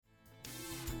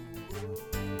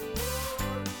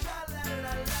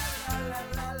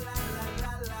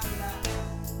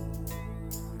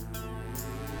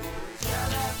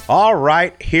All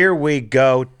right, here we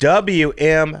go.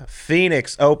 WM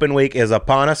Phoenix Open Week is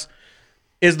upon us.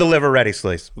 Is the liver ready,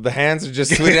 Sleaze? The hands are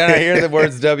just sweet. I hear the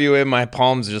words WM, my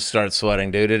palms just start sweating,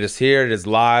 dude. It is here. It is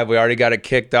live. We already got it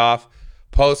kicked off.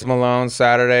 Post Malone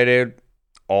Saturday, dude.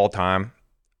 All time.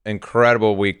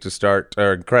 Incredible week to start,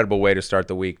 or incredible way to start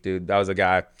the week, dude. That was a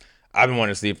guy I've been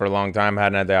wanting to see for a long time.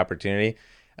 Hadn't had the opportunity.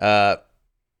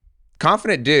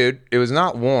 Confident dude. It was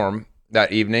not warm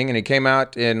that evening, and he came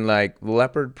out in like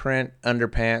leopard print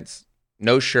underpants,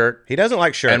 no shirt. He doesn't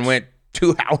like shirts. And went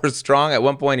 2 hours strong. At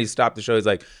one point, he stopped the show. He's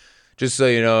like, just so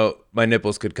you know, my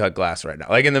nipples could cut glass right now.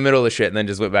 Like in the middle of the shit, and then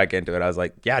just went back into it. I was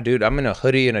like, yeah, dude, I'm in a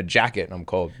hoodie and a jacket, and I'm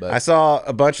cold. But I saw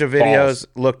a bunch of videos.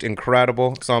 Looked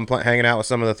incredible. Saw him hanging out with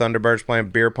some of the Thunderbirds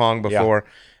playing beer pong before.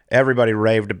 Yeah. Everybody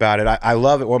raved about it. I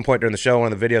love at one point during the show,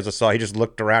 one of the videos I saw, he just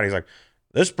looked around. He's like,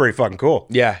 this is pretty fucking cool.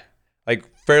 Yeah. Like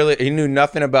fairly, he knew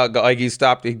nothing about golf. Like he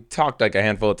stopped, he talked like a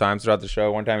handful of times throughout the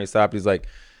show. One time he stopped, he's like,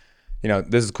 you know,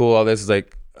 this is cool. All this is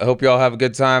like, I hope y'all have a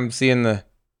good time seeing the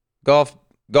golf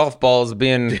balls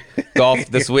being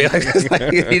golfed this week.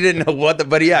 Like, he didn't know what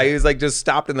but yeah, he was like just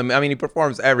stopped in the. I mean, he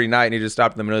performs every night, and he just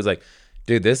stopped in the middle. He was like,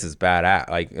 dude, this is badass.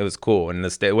 Like it was cool, and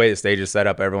the way the stage is set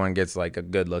up, everyone gets like a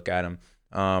good look at him.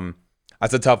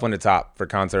 That's a tough one to top for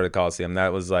Concert at the Coliseum.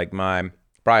 That was like my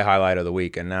probably highlight of the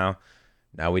week, and now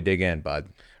we dig in, bud.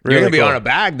 Really You're gonna be on a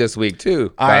bag this week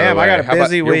too. I am. I got a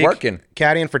busy week. You're working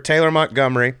caddying for Taylor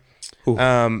Montgomery.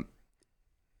 I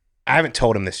haven't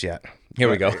told him this yet. Here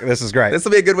we go. This is great. This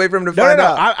will be a good way for him to find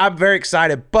out. I'm very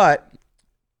excited, but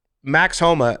Max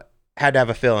Homa had to have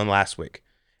a fill-in last week,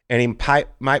 and he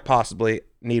might possibly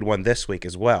need one this week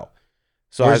as well.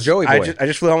 So Where's Joey boy? I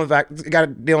just flew home back.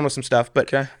 Got dealing with some stuff,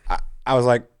 but okay. I was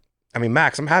like, I mean,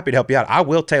 Max, I'm happy to help you out. I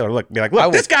will Taylor. Look,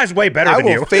 this guy's way better than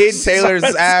you. I will fade Taylor's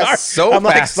ass so I'm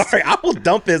fast. Like, sorry, I will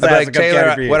dump his ass. Like,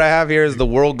 Taylor, what I have here is the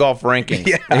world golf rankings.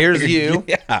 Yeah, here's you.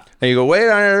 Yeah. And you go way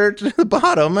down to the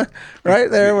bottom, right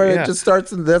there where it just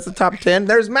starts. That's the top 10.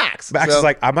 There's Max. Max is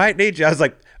like, I might need you. I was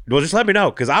like, well, just let me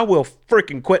know because I will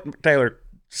freaking quit Taylor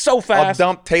so fast.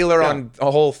 I'll dump Taylor on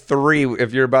a hole 3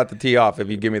 if you're about to tee off, if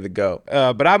you give me the go.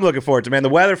 But I'm looking forward to it, man. The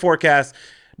weather forecast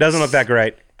doesn't look that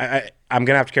great. I'm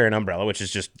going to have to carry an umbrella, which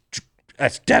is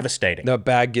that's devastating. The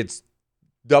bag gets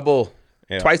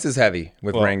twice as heavy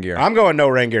with rain gear. I'm going no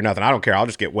rain gear, nothing. I don't care. I'll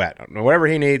just get wet. Whatever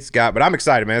he needs, but I'm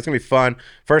excited, man. It's going to be fun.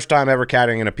 First time ever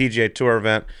caddying in a PGA Tour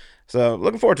event. So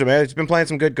looking forward to it, man. He's been playing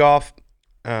some good golf.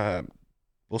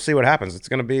 We'll see what happens. It's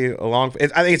going to be a long.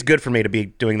 I think it's good for me to be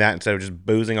doing that instead of just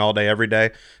boozing all day, every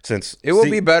day. Since it will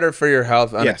be better for your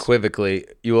health unequivocally.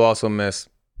 Yes. You will also miss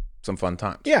some fun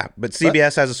times. Yeah, but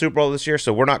CBS has a Super Bowl this year,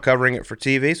 so we're not covering it for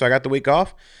TV. So I got the week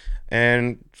off,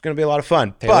 and it's going to be a lot of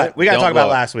fun. But we got to talk about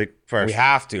last week first. We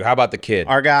have to. How about the kid?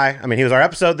 Our guy. I mean, he was our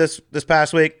episode this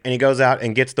past week, and he goes out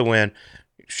and gets the win.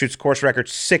 Shoots course record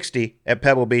 60 at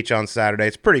Pebble Beach on Saturday.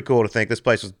 It's pretty cool to think this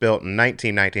place was built in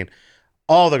 1919.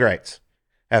 All the greats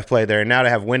have played there, and now to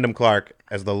have Wyndham Clark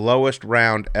as the lowest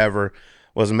round ever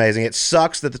was amazing. It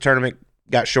sucks that the tournament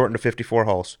got shortened to 54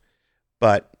 holes,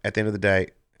 but at the end of the day,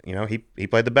 you know, he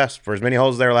played the best for as many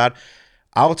holes as they're allowed.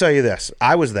 I will tell you this.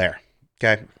 I was there,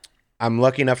 okay? I'm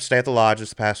lucky enough to stay at the lodge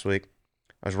this past week.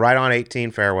 I was right on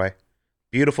 18 fairway.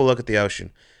 Beautiful look at the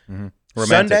ocean. Mm-hmm.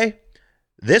 Sunday,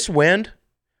 this wind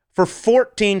for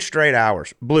 14 straight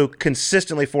hours blew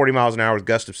consistently 40 miles an hour with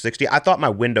gusts of 60. I thought my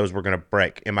windows were going to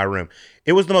break in my room.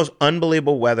 It was the most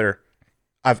unbelievable weather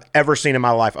I've ever seen in my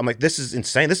life. I'm like, this is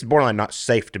insane. This is borderline not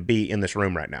safe to be in this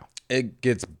room right now. It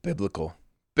gets biblical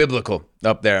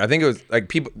up there. I think it was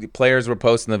like players were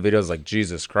posting the videos like,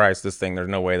 Jesus Christ, this thing, there's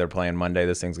no way they're playing Monday.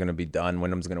 This thing's going to be done.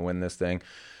 Wyndham's going to win this thing.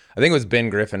 I think it was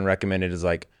Ben Griffin recommended is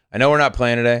like, I know we're not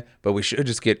playing today, but we should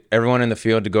just get everyone in the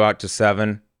field to go out to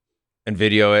 7 and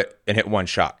video it and hit one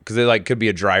shot. Because it like could be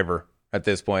a driver at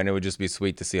this point. It would just be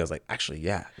sweet to see. I was like, actually,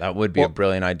 yeah, that would be a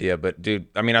brilliant idea. But dude,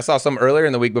 I mean, I saw some earlier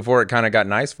in the week before it kind of got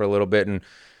nice for a little bit. And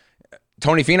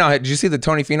Tony Finau, did you see the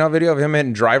Tony Finau video of him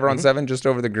hitting driver on 7 just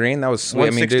over the green? That was sweet. I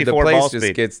mean, dude, the place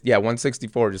just gets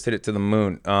 164, just hit it to the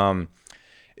moon.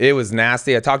 It was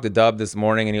nasty. I talked to Dub this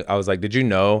morning, and I was like, did you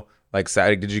know? Like,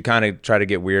 did you kind of try to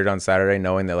get weird on Saturday,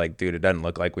 knowing that, like, dude, it doesn't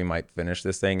look like we might finish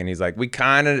this thing? And he's like, we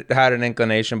kind of had an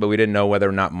inclination, but we didn't know whether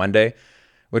or not Monday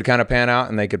would kind of pan out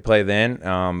and they could play then.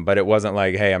 But it wasn't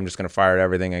like, hey, I'm just going to fire at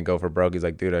everything and go for broke. He's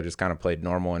like, dude, I just kind of played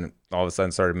normal and all of a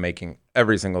sudden started making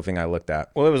every single thing I looked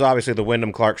at. Well, it was obviously the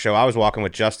Wyndham Clark show. I was walking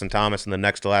with Justin Thomas in the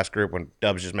next to last group when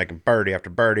Dub's just making birdie after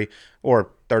birdie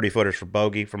or 30-footers for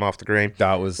bogey from off the green.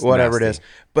 That was whatever nasty. It is.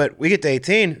 But we get to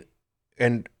 18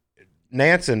 and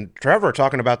Nance and Trevor are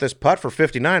talking about this putt for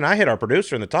 59. I hit our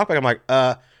producer in the talkback. I'm like,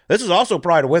 this is also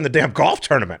probably to win the damn golf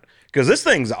tournament because this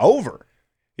thing's over.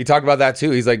 He talked about that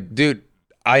too. He's like, dude,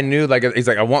 I knew he's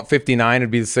like, I want 59. It'd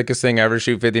be the sickest thing ever.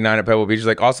 Shoot 59 at Pebble Beach. He's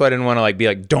like, also, I didn't want to like be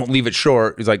like, don't leave it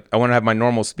short. He's like, I want to have my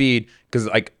normal speed because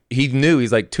like he knew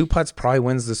he's like 2 putts probably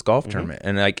wins this golf tournament.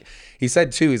 And like he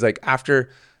said too, he's like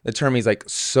after the tournament, he's like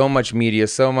so much media,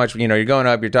 so much. You're going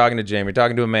up, you're talking to Jim, you're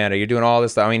talking to Amanda, you're doing all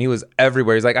this stuff. I mean, he was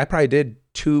everywhere. He's like, I probably did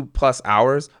 2+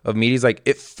 hours of media. He's like,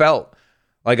 it felt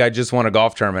like I just won a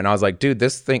golf tournament. And I was like, dude,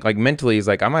 this thing, like mentally, he's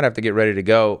like, I might have to get ready to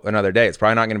go another day. It's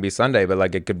probably not going to be Sunday, but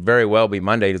like it could very well be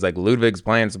Monday. He's like, Ludwig's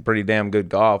playing some pretty damn good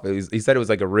golf. He said it was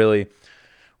like a really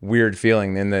weird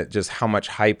feeling in that just how much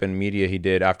hype and media he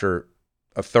did after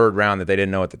a third round that they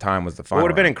didn't know at the time was the final. What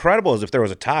would have been incredible is if there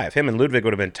was a tie. If him and Ludwig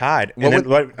would have been tied. And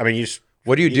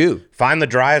what do you do? Find the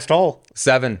driest hole.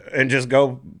 7. And just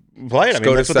go play it. Just I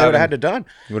mean, that's what they would have had to done.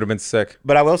 It would have been sick.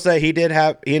 But I will say he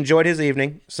enjoyed his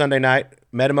evening Sunday night.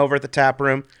 Met him over at the tap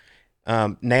room.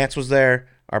 Nance was there.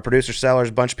 Our producer, Sellers,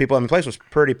 a bunch of people. I mean, the place was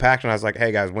pretty packed. And I was like,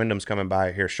 hey, guys, Wyndham's coming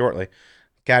by here shortly.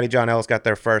 Caddy John Ellis got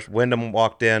there first. Wyndham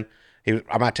walked in.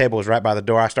 My table was right by the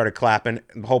door. I started clapping.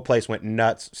 The whole place went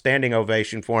nuts. Standing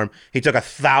ovation for him. He took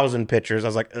 1,000 pictures. I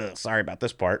was like, sorry about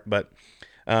this part. But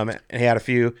and he had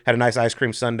a nice ice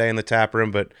cream sundae in the tap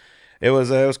room. But it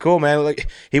was cool, man. Like,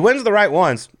 he wins the right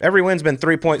ones. Every win's been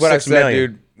 3.6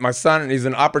 million. Dude. My son, he's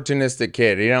an opportunistic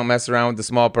kid. He don't mess around with the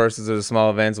small purses or the small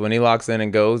events. When he locks in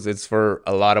and goes, it's for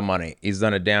a lot of money. He's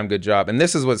done a damn good job. And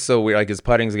this is what's so weird. Like his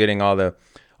putting's getting all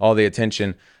the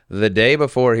attention. The day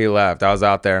before he left, I was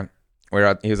out there.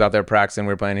 He was out there practicing.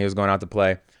 We were playing. He was going out to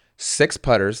play. 6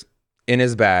 putters in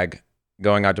his bag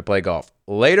going out to play golf.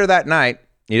 Later that night,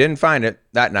 he didn't find it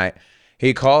that night.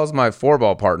 He calls my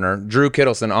 4-ball partner, Drew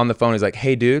Kittleson, on the phone. He's like,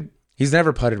 hey, dude, he's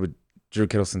never putted with Drew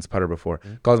Kittleson's putter before.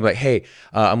 Calls him like, hey,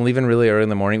 I'm leaving really early in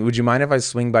the morning. Would you mind if I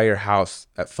swing by your house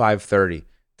at 5:30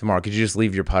 tomorrow? Could you just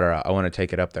leave your putter out? I want to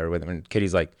take it up there with him. And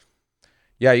Kitty's like,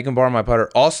 yeah, you can borrow my putter.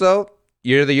 Also,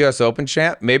 you're the U.S. Open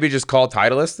champ. Maybe just call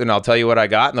Titleist and I'll tell you what I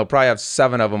got. And they'll probably have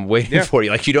 7 of them waiting for you.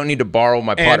 Like, you don't need to borrow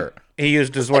my putter. He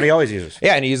used just what he always uses.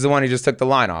 Yeah, and he used the one he just took the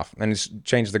line off and just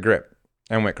changed the grip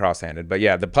and went cross-handed. But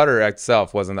yeah, the putter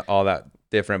itself wasn't all that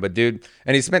different. But dude,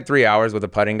 and he spent 3 hours with a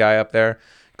putting guy up there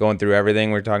going through everything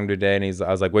we were talking to today. And I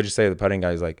was like, what'd you say to the putting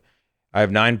guy? He's like, I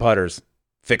have 9 putters.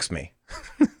 Fix me.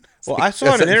 Well, I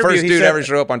saw in an interview. First dude ever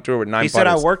show up on tour with 9 putters. He said,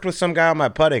 I worked with some guy on my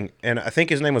putting, and I think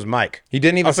his name was Mike. He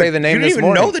didn't even say the name this morning.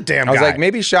 You didn't even know the damn guy. I was like,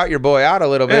 maybe shout your boy out a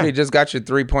little bit. He just got you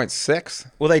 3.6.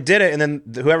 Well, they did it, and then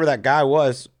whoever that guy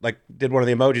was, like, did one of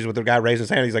the emojis with the guy raising his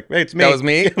hand. He's like, hey, it's me. That was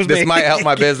me. This might help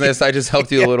my business. I just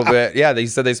helped you a little bit. Yeah, they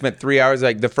said they spent 3 hours.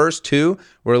 Like, the first 2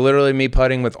 were literally me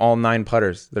putting with all 9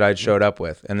 putters that I'd showed up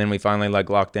with, and then we finally, like,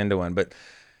 locked into one. But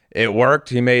it worked.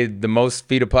 He made the most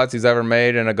feet of putts he's ever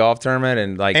made in a golf tournament,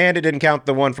 and it didn't count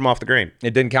the one from off the green.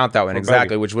 It didn't count that one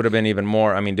exactly, which would have been even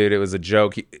more. I mean, dude, it was a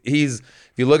joke. He's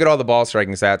if you look at all the ball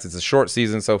striking stats, it's a short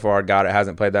season so far. God, it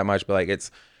hasn't played that much, but like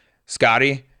it's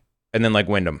Scotty and then like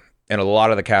Wyndham in a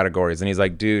lot of the categories. And he's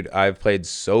like, dude, I've played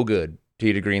so good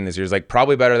tee to green this year. It's like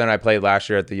probably better than I played last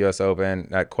year at the U.S. Open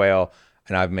at Quail,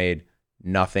 and I've made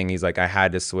nothing. He's like, I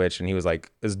had to switch, and he was like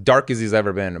as dark as he's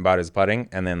ever been about his putting,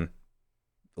 and then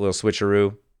a little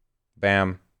switcheroo,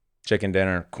 bam, chicken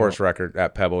dinner, course record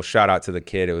at Pebble. Shout out to the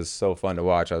kid. It was so fun to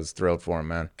watch. I was thrilled for him,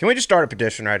 man. Can we just start a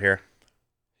petition right here?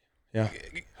 Yeah.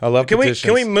 I love petitions.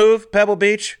 Can we move Pebble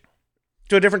Beach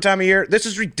to a different time of year? This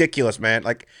is ridiculous, man.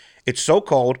 Like, it's so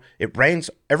cold. It rains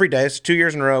every day. It's 2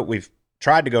 years in a row. We've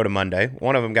tried to go to Monday.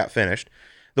 One of them got finished.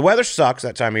 The weather sucks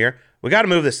that time of year. We got to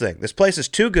move this thing. This place is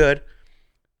too good.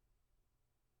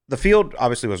 The field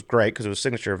obviously was great because it was a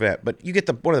signature event, but you get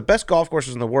one of the best golf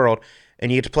courses in the world, and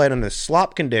you get to play it under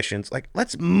slop conditions. Like,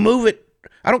 let's move it.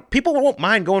 People won't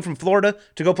mind going from Florida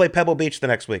to go play Pebble Beach the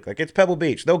next week. Like, it's Pebble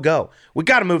Beach. They'll go. We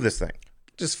got to move this thing.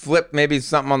 Just flip maybe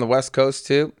something on the West Coast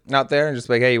too out there, and just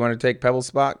like, hey, you want to take Pebble's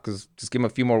spot? Because just give them a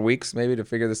few more weeks maybe to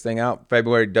figure this thing out. Early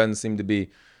Feb doesn't seem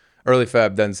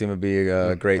to be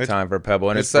a great time for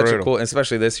Pebble, and it's such brutal. A cool,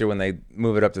 especially this year when they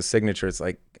move it up to signature. It's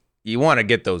like you want to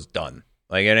get those done.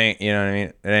 Like, it ain't, you know what I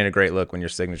mean? It ain't a great look when your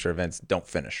signature events don't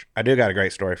finish. I do got a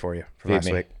great story for you from last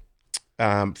week.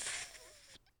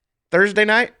 Thursday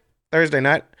night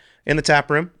in the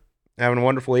tap room, having a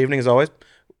wonderful evening as always,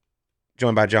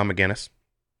 joined by John McGinnis.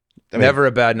 Never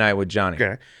a bad night with Johnny.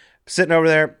 Okay. Sitting over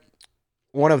there,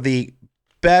 one of the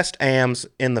best AMs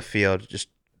in the field, just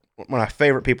one of my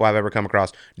favorite people I've ever come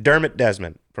across, Dermot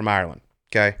Desmond from Ireland.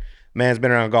 Okay. Man's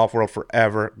been around the golf world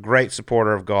forever, great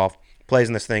supporter of golf. Plays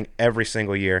in this thing every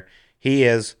single year. He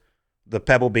is the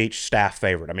Pebble Beach staff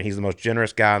favorite. I mean, he's the most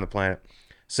generous guy on the planet.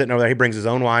 Sitting over there, he brings his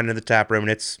own wine into the tap room, and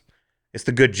it's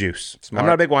the good juice. Smart. I'm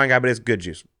not a big wine guy, but it's good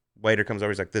juice. Waiter comes over,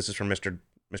 he's like, this is from Mr.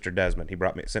 Mr. Desmond. He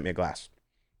sent me a glass.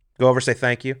 Go over, say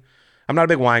thank you. I'm not a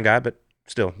big wine guy, but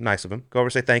still nice of him. Go over,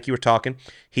 say thank you. We're talking.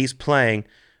 He's playing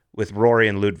with Rory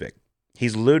and Ludwig.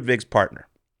 He's Ludwig's partner.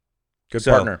 Good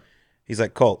partner. He's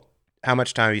like, Colt, how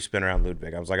much time have you spent around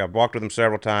Ludwig? I was like, I've walked with him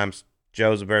several times.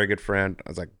 Joe's a very good friend. I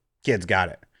was like, kid's got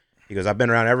it. He goes, I've been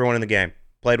around everyone in the game.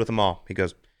 Played with them all. He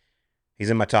goes, he's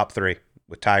in my top 3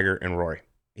 with Tiger and Rory.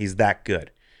 He's that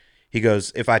good. He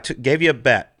goes, if I gave you a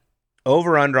bet,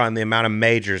 over under on the amount of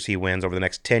majors he wins over the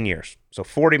next 10 years, so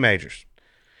 40 majors.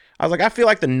 I was like, I feel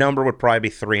like the number would probably be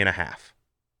 3.5.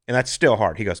 And that's still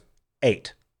hard. He goes,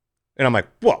 8. And I'm like,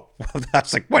 whoa. I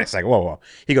was like, wait a second. Whoa.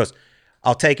 He goes,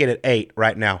 I'll take it at 8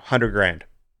 right now, $100,000.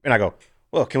 And I go,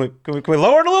 well, can we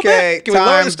lower it a little bit? Can we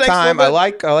lower the stakes a little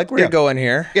bit? I like where you're going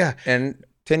here. Yeah. And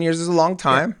 10 years is a long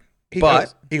time. Yeah.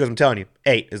 He goes, I'm telling you,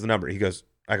 8 is the number.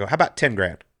 I go, how about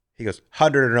 $10,000? He goes,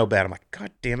 100 or no bet. I'm like,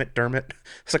 God damn it, Dermot.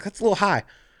 It's like, that's a little high.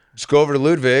 Just go over to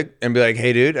Ludwig and be like,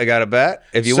 hey, dude, I got a bet.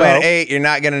 If you win 8, you're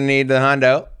not going to need the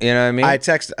hundo. You know what I mean?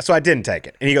 So I didn't take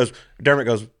it. And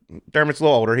Dermot's a little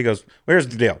older. He goes, well, here's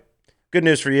the deal. Good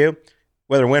news for you.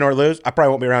 Whether win or lose, I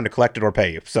probably won't be around to collect it or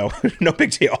pay you. So no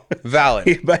big deal.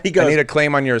 Valid. But he goes, I need a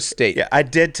claim on your estate. Yeah, I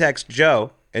did text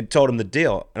Joe and told him the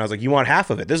deal. And I was like, you want half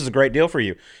of it. This is a great deal for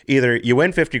you. Either you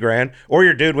win $50,000 or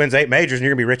your dude wins 8 majors and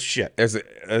you're going to be rich as shit.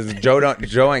 As Joe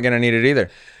ain't going to need it either.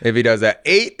 If he does that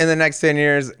 8 in the next 10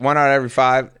 years, 1 out of every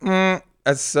 5,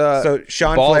 that's so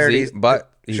Sean ballsy, Flaherty's,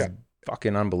 but he's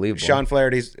fucking unbelievable. Sean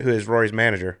Flaherty's, who is Rory's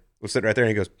manager, was sitting right there and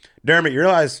he goes, Dermot, you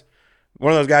realize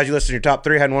one of those guys you listed in your top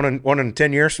 3 hadn't won in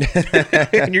 10 years?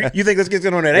 And you think this kid's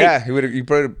going to win at 8? Yeah, he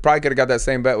probably could have got that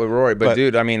same bet with Rory. But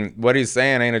dude, I mean, what he's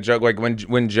saying ain't a joke. Like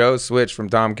when Joe switched from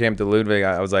Tom Kim to Ludwig,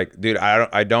 I was like, dude,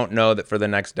 I don't know that for the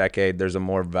next decade there's a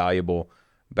more valuable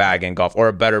bag in golf or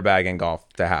a better bag in golf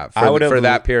to have for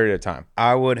that period of time.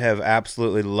 I would have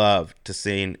absolutely loved to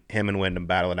seen him and Wyndham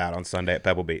battle it out on Sunday at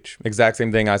Pebble Beach. Exact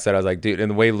same thing I said. I was like, dude,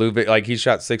 and the way Ludwig, like he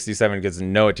shot 67, gets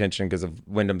no attention because of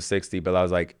Wyndham's 60, but I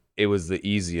was like, it was the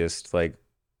easiest, like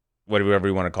whatever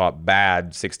you want to call it,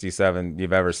 bad 67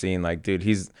 you've ever seen. Like, dude,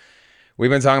 we've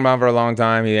been talking about him for a long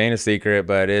time. He ain't a secret,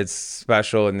 but it's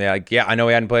special. And they're like, yeah, I know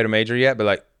he hadn't played a major yet, but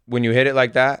like when you hit it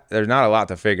like that, there's not a lot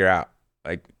to figure out.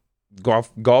 Like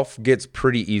golf gets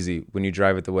pretty easy when you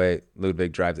drive it the way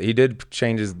Ludwig drives it. He did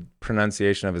change his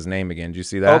pronunciation of his name again. Did you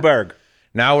see that? Oberg.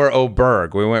 Now we're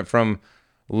Oberg. We went from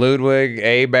Ludwig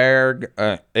Aberg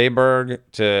to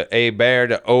Aber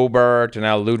to Ober to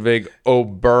now Ludwig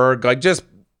Oberg. Like, just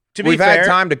we've had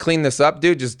time to clean this up,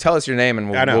 dude. Just tell us your name and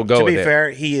we'll go with it. To be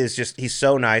fair, he's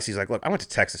so nice. He's like, look, I went to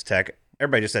Texas Tech.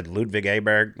 Everybody just said Ludwig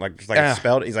Aberg, like just like it's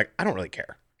spelled. He's like, I don't really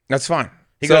care. That's fine.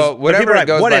 He goes, whatever it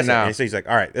goes by now. So he's like,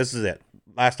 all right, this is it.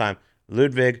 Last time,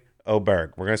 Ludwig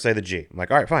Oberg. We're gonna say the G. I'm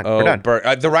like, all right, fine, we're done.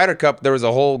 The Ryder Cup, there was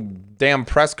a whole damn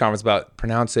press conference about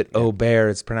pronounce it Ober.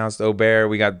 It's pronounced Ober.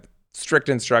 We got strict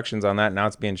instructions on that. Now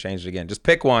it's being changed again. Just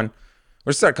pick one.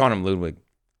 We're start calling him Ludwig.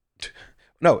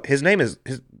 No, his name is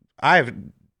I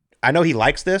know he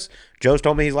likes this. Joe's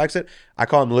told me he likes it. I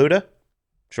call him Luda.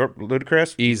 Short,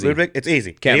 ludicrous. Easy. Ludwig. It's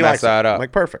easy. Can't mess that up. I'm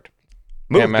like, perfect.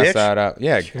 Can't mess that up.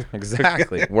 Yeah,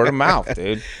 exactly. Word of mouth,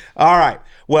 dude. All right.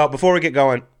 Well, before we get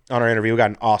going on our interview, we got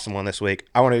an awesome one this week.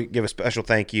 I want to give a special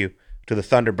thank you to the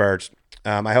Thunderbirds.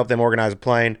 I helped them organize a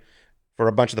plane for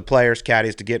a bunch of the players,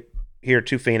 caddies, to get here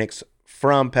to Phoenix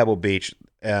from Pebble Beach.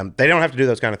 They don't have to do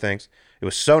those kind of things. It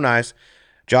was so nice.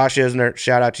 Josh Isner,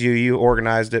 shout out to you. You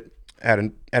organized it. Had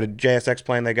a JSX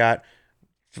plane they got,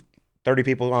 30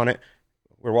 people on it.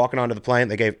 We're walking onto the plane.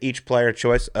 They gave each player a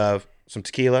choice of some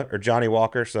tequila or Johnny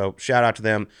Walker. So shout out to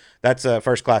them. That's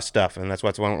first class stuff, and that's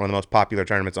what's one of the most popular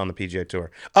tournaments on the PGA Tour.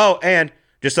 Oh, and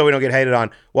just so we don't get hated on,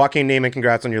 Joaquin Neiman,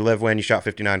 congrats on your LIV win. You shot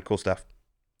 59. Cool stuff.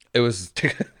 It was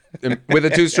with a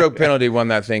 2-stroke penalty, won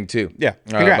that thing too. Yeah.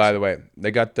 Congrats. By the way, they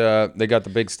got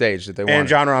the big stage that they wanted. And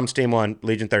John Rahm's team won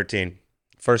Legion 13.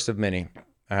 First of many,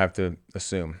 I have to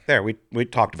assume. There, we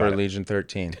talked about for it. Legion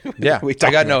 13. Yeah,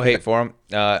 I got no hate for him.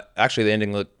 Actually, the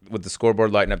ending looked, with the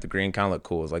scoreboard lighting up the green, kind of looked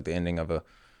cool. It was like the ending of a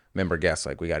member guest.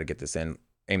 Like, we got to get this in,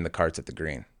 aim the carts at the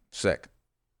green. Sick.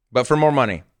 But for more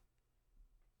money.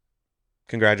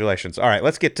 Congratulations. All right,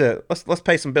 let's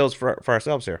pay some bills for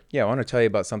ourselves here. Yeah, I want to tell you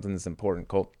about something that's important,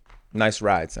 Colt. Nice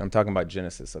rides. I'm talking about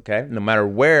Genesis, okay? No matter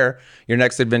where your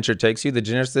next adventure takes you, the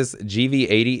Genesis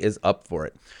GV80 is up for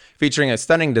it. Featuring a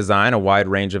stunning design, a wide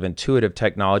range of intuitive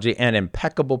technology, and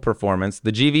impeccable performance,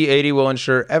 the GV80 will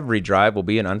ensure every drive will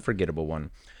be an unforgettable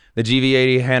one. The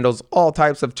GV80 handles all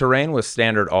types of terrain with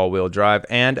standard all-wheel drive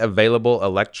and available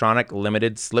electronic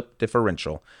limited slip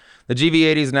differential. The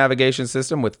GV80's navigation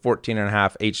system with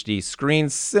 14.5 HD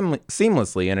screens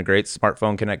seamlessly integrates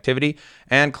smartphone connectivity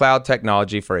and cloud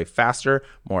technology for a faster,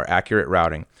 more accurate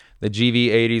routing. The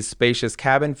GV80's spacious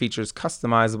cabin features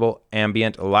customizable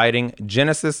ambient lighting.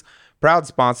 Genesis, proud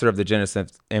sponsor of the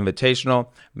Genesis Invitational.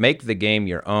 Make the game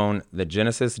your own. The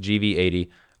Genesis GV80.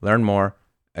 Learn more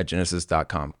at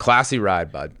genesis.com. Classy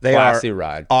ride, bud. Classy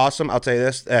ride. Awesome. I'll tell you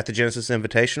this, at the Genesis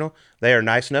Invitational, they are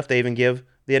nice enough. They even give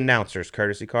the announcers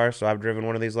courtesy cars. So I've driven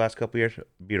one of these last couple years.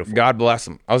 Beautiful. God bless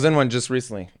them. I was in one just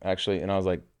recently, actually, and I was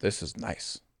like, this is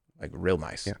nice. Like, real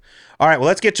nice. Yeah. All right, well,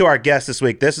 let's get to our guest this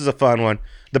week. This is a fun one.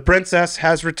 The Princess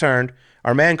has returned.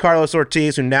 Our man Carlos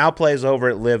Ortiz, who now plays over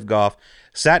at LIV Golf,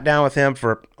 sat down with him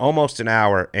for almost an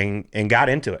hour and got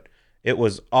into it. It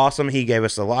was awesome. He gave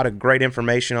us a lot of great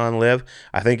information on LIV.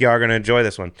 I think you are going to enjoy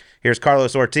this one. Here's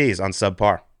Carlos Ortiz on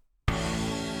Subpar.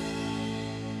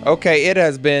 Okay, it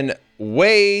has been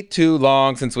way too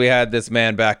long since we had this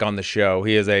man back on the show.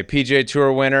 He is a PGA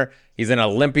Tour winner. He's an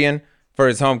Olympian for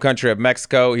his home country of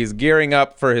Mexico. He's gearing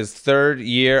up for his third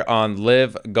year on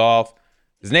LIV Golf.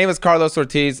 His name is Carlos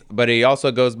Ortiz, but he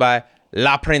also goes by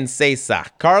La Princesa.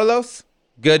 Carlos,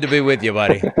 good to be with you,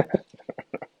 buddy.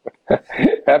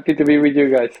 Happy to be with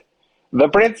you guys. The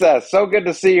Princess, so good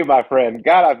to see you, my friend.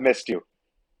 God, I've missed you.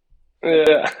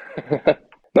 Yeah.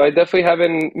 No, I definitely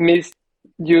haven't missed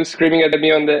you screaming at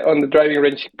me on the driving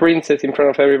range, Princess, in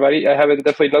front of everybody. I haven't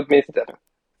definitely not missed that.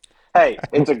 Hey,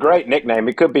 it's a great nickname.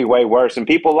 It could be way worse, and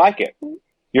people like it.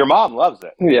 Your mom loves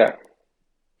it. Yeah.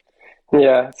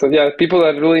 Yeah. So yeah, people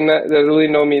that really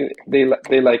know me, they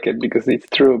like it because it's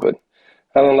true. But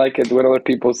I don't like it when other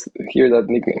people hear that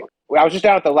nickname. I was just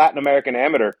down at the Latin American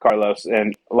Amateur, Carlos,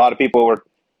 and a lot of people were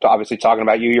obviously talking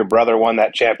about you. Your brother won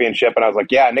that championship, and I was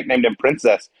like, yeah, I nicknamed him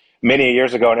Princess many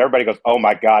years ago, and everybody goes, oh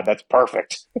my God, that's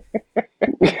perfect.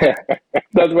 Yeah.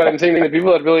 That's what I'm saying. The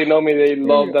people that really know me, they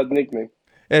love that nickname.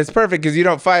 And it's perfect because you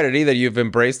don't fight it either. You've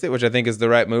embraced it, which I think is the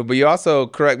right move. But you also,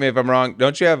 correct me if I'm wrong,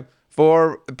 don't you have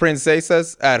 4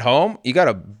 princesas at home? You got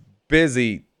a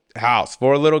busy house.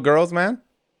 4 little girls, man?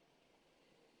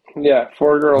 Yeah,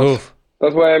 4 girls. Oof.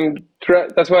 That's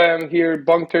why I'm here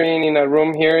bunkering in a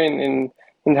room here in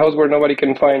the house where nobody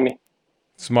can find me.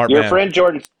 Smart Your man. friend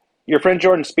Jordan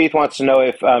Spieth wants to know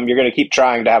if you're going to keep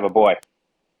trying to have a boy.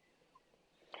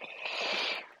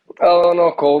 I don't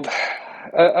know, Cold.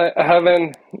 I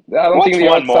haven't. I don't think the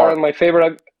odds are in my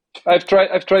favor. I've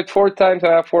tried 4 times.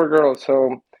 I have 4 girls,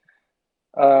 so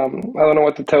I don't know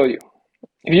what to tell you.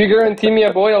 If you guarantee me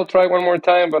a boy, I'll try one more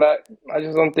time. But I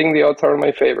just don't think the odds are in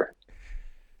my favor.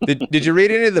 Did you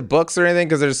read any of the books or anything?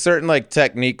 Because there's certain like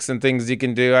techniques and things you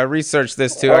can do. I researched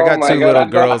this too. I got 2 little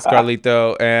girls,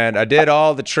 Carlito, and I did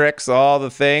all the tricks, all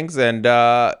the things, and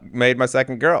made my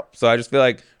second girl. So I just feel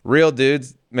like real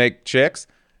dudes make chicks,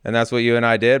 and that's what you and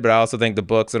I did. But I also think the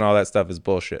books and all that stuff is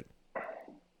bullshit.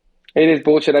 It is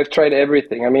bullshit. I've tried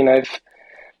everything. I mean,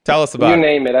 Tell us about it. You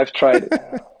name it. I've tried it.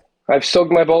 I've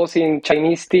soaked my balls in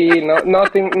Chinese tea.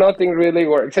 Nothing really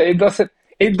works.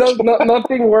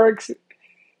 Nothing works.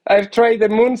 I've tried the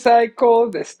moon cycle,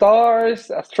 the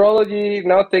stars, astrology.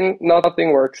 Nothing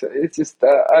works. It's just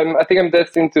I think I'm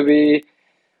destined to be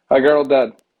a girl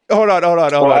dad. Hold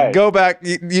on. Go back.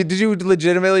 Did you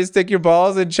legitimately stick your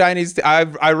balls in Chinese?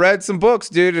 I read some books,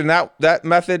 dude, and that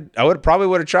method, I probably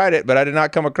would have tried it, but I did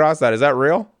not come across that. Is that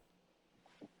real?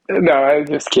 No, I'm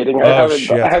just kidding. I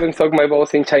haven't soaked my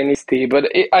balls in Chinese tea, but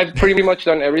I've pretty much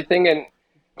done everything, and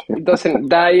it doesn't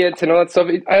diets and all that stuff.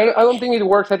 I don't think it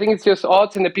works. I think it's just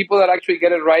odds, and the people that actually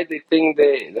get it right, they think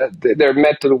they're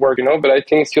meant to work, But I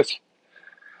think it's just,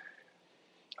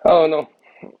 I don't know.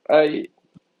 I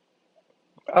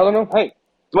don't know. Hey,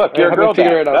 look, you're a girl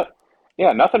dad.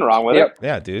 Yeah, nothing wrong with it.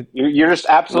 Yeah, dude. You're just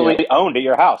absolutely owned at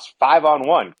your house,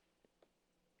 5-on-1.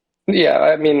 Yeah,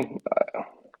 I mean,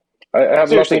 I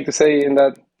have nothing to say in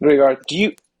that regard. Do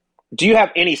you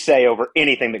have any say over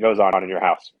anything that goes on in your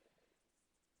house?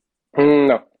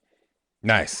 No.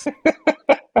 Nice.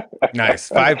 Nice.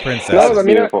 5 princesses. No, I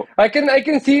mean, I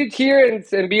can see it here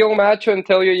and be all macho and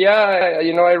tell you,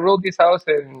 I ruled this house,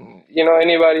 and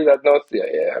anybody that knows,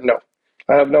 no,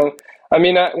 I have no. I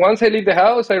mean, once I leave the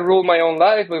house, I rule my own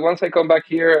life. But once I come back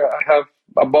here, I have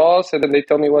a boss, and then they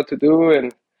tell me what to do,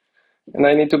 and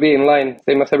I need to be in line,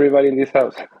 same as everybody in this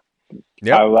house.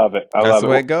 Yeah, I love it. That's the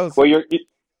way it goes. Well,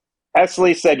 as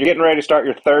Lee said, you're getting ready to start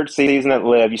your 3rd season at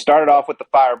LIV. You started off with the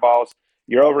Fireballs.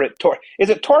 You're over at Torque. Is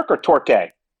it Torque or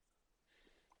Torque?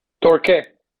 Torque.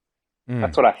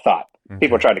 That's what I thought. Okay.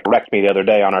 People tried to correct me the other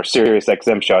day on our Sirius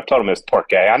XM show. I told them it was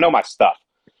Torque. I know my stuff.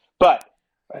 But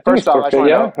I think First it's off, I just Torque. want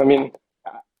to Yeah, know. I mean,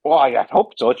 Well, I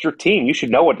hope so. It's your team. You should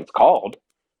know what it's called.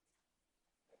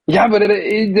 yeah, but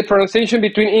the pronunciation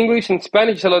between English and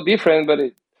Spanish is a lot different. But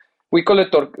we call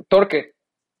it Torque.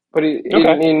 But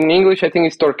Okay. in English, I think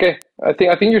it's Torque. I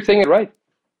think you're saying it right.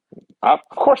 Of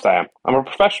course I am. I'm a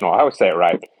professional. I always say it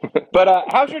right. But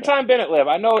how's your time been at LIV?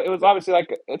 I know it was obviously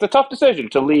it's a tough decision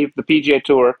to leave the PGA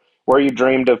Tour where you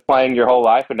dreamed of playing your whole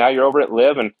life, and now you're over at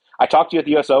LIV. And I talked to you at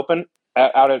the U.S. Open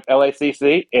out at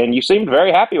LACC, and you seemed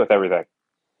very happy with everything.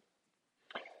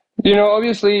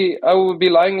 Obviously, I would be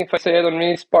lying if I say I don't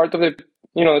miss part of the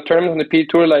tournaments on the P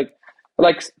Tour, like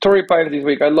Torrey Pines this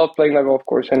week. I love playing that golf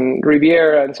course, and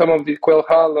Riviera, and some of these Quail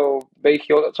Hollow, Bay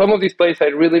Hill. Some of these places I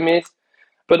really miss.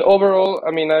 But overall,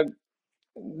 I mean,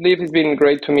 LIV has been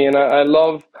great to me, and I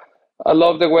love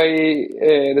the way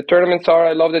the tournaments are.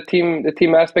 I love the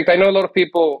team aspect. I know a lot of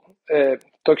people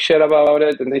talk shit about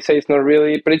it, and they say it's not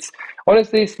really, but it's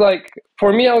honestly, it's like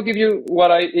for me. I'll give you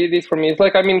what it is for me. It's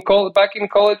like I'm back in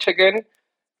college again,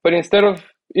 but instead of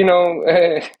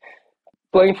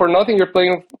playing for nothing, you're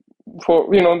playing for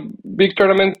big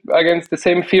tournament against the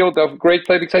same field of great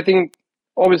play. Because I think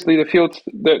obviously the fields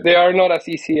they are not as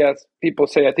easy as people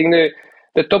say. I think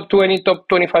the top 20, top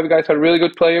 25 guys are really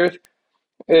good players.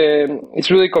 It's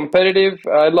really competitive.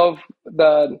 I love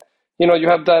that you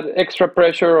have that extra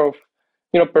pressure of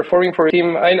performing for a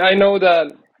team. I know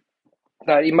that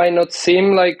it might not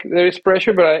seem like there is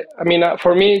pressure, but I mean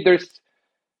for me there's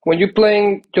when you're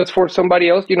playing just for somebody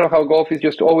else, you know how golf is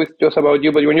just always just about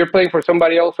you. But when you're playing for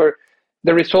somebody else, or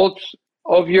the results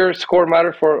of your score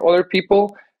matter for other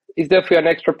people, it's definitely an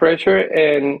extra pressure,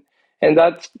 and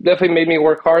that's definitely made me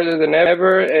work harder than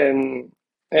ever.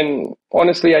 And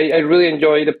honestly, I really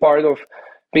enjoy the part of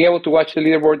being able to watch the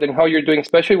leaderboard and how you're doing,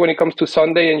 especially when it comes to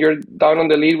Sunday and you're down on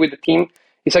the lead with the team.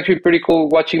 It's actually pretty cool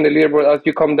watching the leaderboard as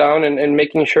you come down and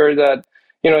making sure that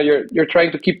you're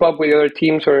trying to keep up with the other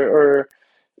teams, or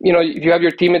if you have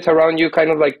your teammates around you, kind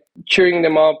of like cheering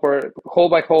them up, or hole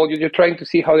by hole, you're trying to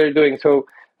see how they're doing. So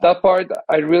that part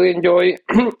I really enjoy.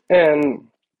 And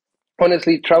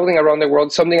honestly, traveling around the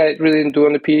world, something I really didn't do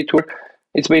on the PE Tour.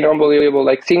 It's been unbelievable.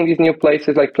 Like seeing these new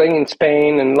places, like playing in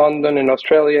Spain and London and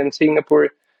Australia and Singapore,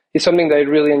 is something that I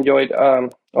really enjoyed.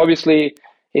 Obviously,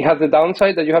 it has the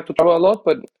downside that you have to travel a lot,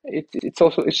 but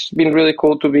it's been really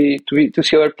cool to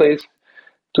see other places,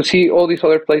 to see all these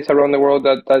other places around the world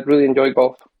that really enjoy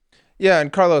golf. Yeah,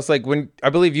 and Carlos, like when I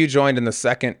believe you joined in the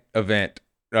second event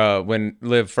when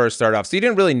LIV first started off, so you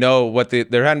didn't really know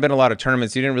there hadn't been a lot of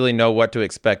tournaments. You didn't really know what to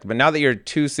expect. But now that you're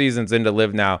 2 seasons into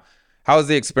LIV now, how has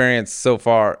the experience so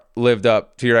far lived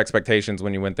up to your expectations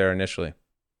when you went there initially?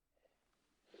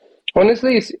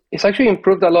 Honestly, it's actually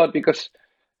improved a lot, because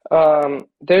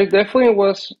there definitely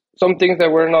was some things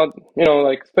that were not,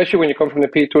 like especially when you come from the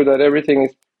P Tour, that everything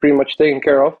is pretty much taken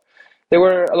care of. There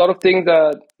were a lot of things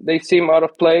that they seem out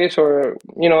of place, or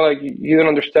like you don't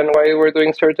understand why we're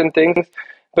doing certain things.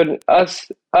 But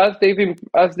as they've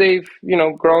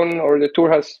grown, or the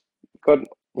tour has got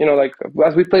like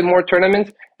as we play more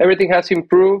tournaments, everything has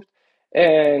improved,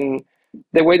 and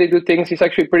the way they do things is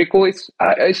actually pretty cool. It's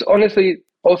honestly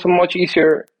also much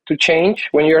easier to change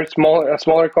when you're a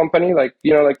smaller company like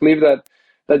like LIV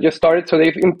that just started. So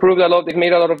they've improved a lot. They've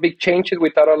made a lot of big changes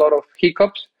without a lot of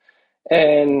hiccups,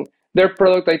 and their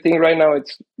product, I think right now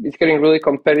it's getting really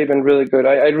competitive and really good.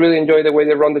 I really enjoy the way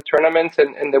they run the tournaments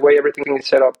and the way everything is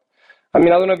set up. I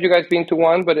mean, I don't know if you guys been to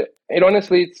one, but it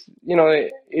honestly, it's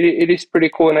it is pretty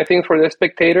cool. And I think for the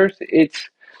spectators, it's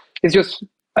just,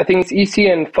 I think it's easy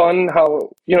and fun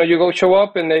how you go show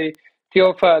up and they tee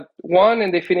off at 1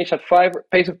 and they finish at 5.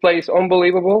 Pace of play is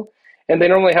unbelievable, and they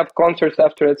normally have concerts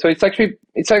after it. So it's actually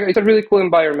it's a really cool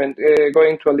environment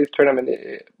going to a LIV tournament.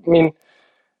 I mean,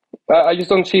 I just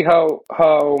don't see how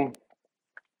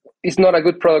it's not a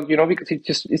good product, because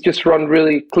it's just run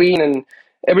really clean, and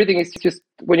everything is just,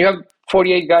 when you have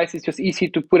 48 guys, it's just easy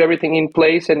to put everything in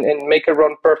place and make it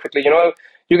run perfectly.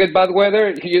 You get bad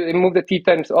weather, you move the tee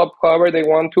times up however they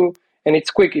want to, and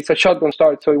it's quick. It's a shotgun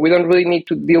start, so we don't really need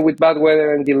to deal with bad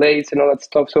weather and delays and all that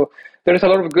stuff. So there's a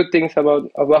lot of good things about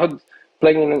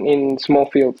playing in small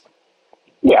fields.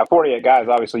 Yeah, 48 guys,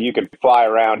 obviously you can fly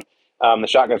around the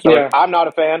shotgun start. Yeah. I'm not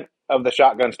a fan of the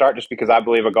shotgun start just because I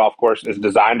believe a golf course is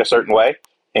designed a certain way,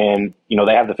 and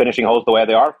they have the finishing holes the way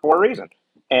they are for a reason.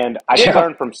 And I did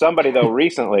learn from somebody though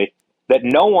recently that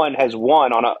no one has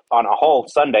won on a hole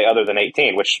Sunday other than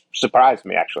 18, which surprised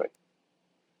me actually.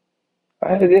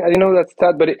 I didn't know that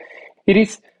stat, but it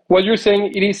is what you're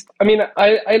saying. It is. I mean,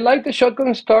 I like the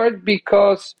shotgun start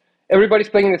because everybody's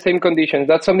playing in the same conditions.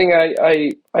 That's something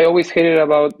I always hated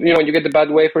about when you get the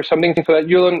bad wave or something, so that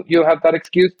you don't have that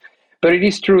excuse. But it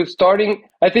is true.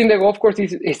 I think the golf course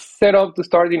is set up to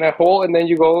start in a hole, and then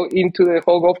you go into the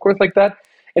whole golf course like that.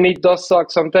 And it does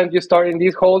suck. Sometimes you start in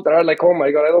these holes that are like, oh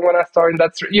my God, I don't want to start in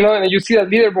that, and you see that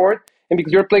leaderboard, and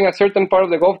because you're playing a certain part of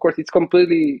the golf course, it's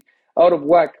completely out of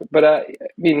whack. But I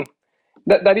mean,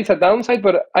 that is a downside.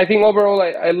 But I think overall,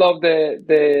 I love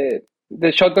the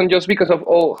shotgun just because of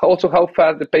also how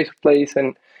fast the pace of play is,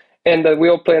 and that we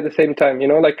all play at the same time.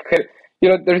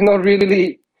 There's not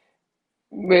really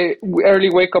early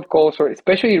wake up calls, or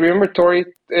especially remember Tori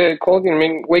called. I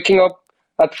mean, waking up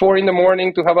at 4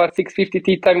 a.m. to have a 6:50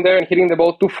 tee time there and hitting the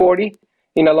ball 240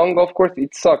 in a long golf course,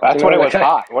 it sucked. That's when it was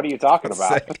hot. What are you talking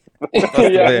about?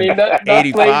 Yeah, I mean that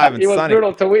 85 play, and it was sunny.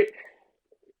 brutal. So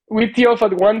we tee off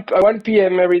at 1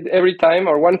 p.m. every time,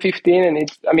 or 1:15,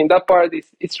 and that part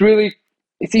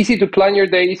it's easy to plan your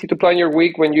day, easy to plan your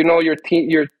week when you know your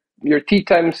tee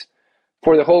times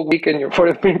for the whole week and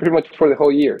pretty much for the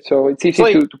whole year. So it's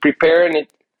easy to prepare, and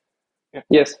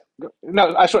yes.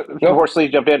 No, before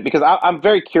Sleeve jumped in, because I'm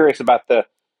very curious about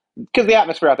because the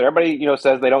atmosphere out there. Everybody,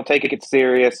 says they don't take it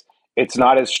serious. It's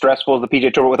not as stressful as the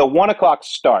PGA Tour. With a 1 o'clock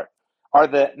start, are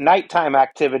the nighttime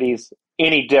activities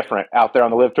any different out there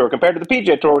on the LIV Tour compared to the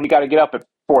PGA Tour when you got to get up at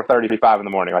 4:30, 5 in the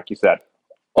morning, like you said?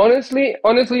 Honestly,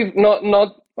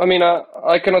 not. I mean,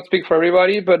 I cannot speak for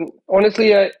everybody, but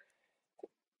honestly,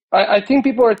 I think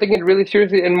people are taking it really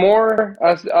seriously, and more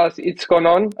as it's gone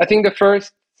on. I think the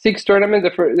first 6 tournaments,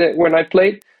 when I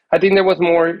played, I think there was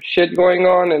more shit going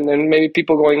on, and then maybe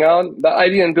people going out. I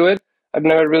didn't do it. I've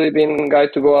never really been a guy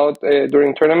to go out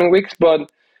during tournament weeks,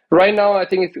 but right now I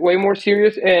think it's way more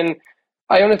serious, and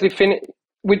I honestly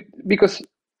because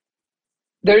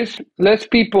there's less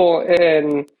people,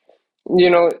 and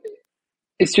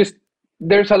it's just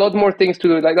there's a lot more things to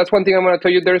do. Like, that's one thing I'm going to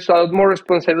tell you. There's a lot more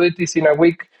responsibilities in a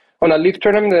week on a LIV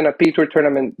tournament than a PGA Tour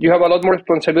tournament. You have a lot more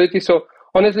responsibility. So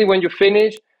honestly, when you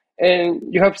finish and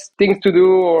you have things to do,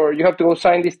 or you have to go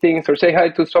sign these things or say hi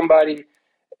to somebody,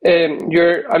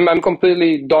 I'm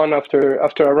completely done after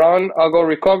a round. I'll go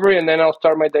recovery, and then I'll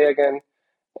start my day again.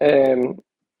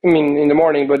 In the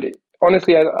morning. But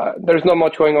honestly, there's not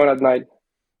much going on at night.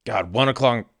 God, 1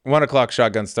 o'clock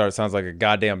shotgun start sounds like a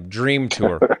goddamn dream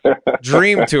tour.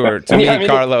 Dream tour to me,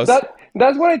 Carlos.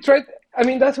 That's what I tried.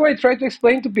 That's what I try to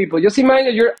explain to people. Just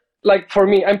imagine you're like, for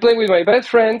me, I'm playing with my best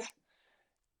friends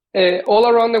all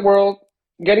around the world,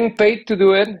 getting paid to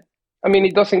do it.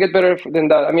 It doesn't get better than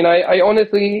that. I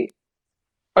honestly,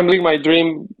 I'm living my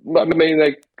dream,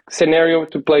 scenario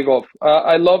to play golf.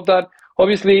 I love that.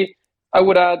 Obviously, I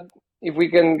would add, if we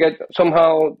can get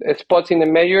somehow spots in the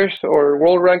majors or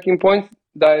world ranking points,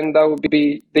 then that would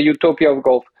be the utopia of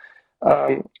golf.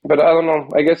 But I don't know.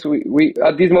 I guess we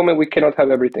at this moment we cannot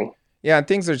have everything. Yeah, and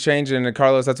things are changing, and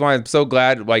Carlos, that's why I'm so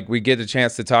glad we get a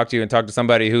chance to talk to you and talk to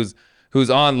somebody who's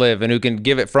on LIV and who can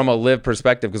give it from a LIV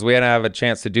perspective, because we hadn't have a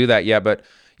chance to do that yet. But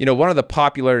one of the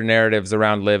popular narratives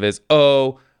around LIV is,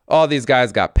 all these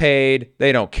guys got paid,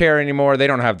 they don't care anymore, they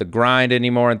don't have the grind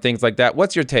anymore, and things like that.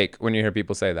 What's your take when you hear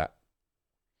people say that?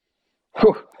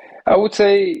 I would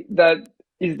say that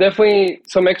it's definitely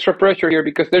some extra pressure here,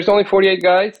 because there's only 48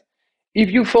 guys.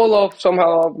 If you fall off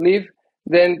somehow, LIV,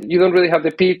 then you don't really have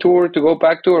the P Tour to go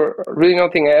back to, or really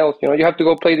nothing else. You have to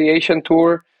go play the Asian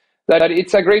Tour. That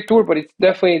it's a great tour, but it's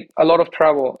definitely a lot of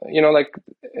travel. In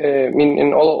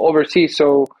all overseas.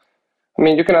 So,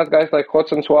 you can ask guys like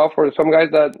Hudson Swaff, or some guys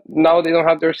that now they don't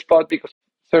have their spot because of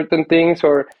certain things,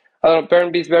 or I don't know,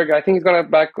 Bernd Biesberger. I think he's gonna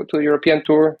back to the European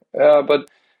Tour, but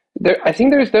I think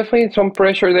there's definitely some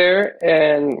pressure there,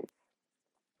 and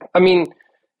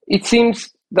it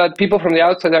seems that people from the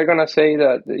outside are gonna say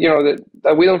that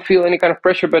that we don't feel any kind of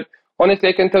pressure, but honestly,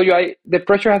 I can tell you, the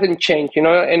pressure hasn't changed,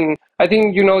 and I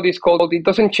think this call, it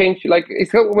doesn't change. Like,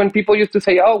 it's when people used to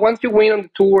say, oh, once you win on the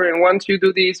tour and once you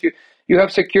do this, you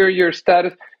have secured your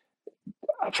status.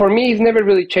 For me, it's never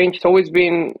really changed. It's always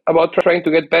been about trying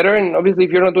to get better, and obviously,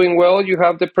 if you're not doing well, you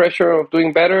have the pressure of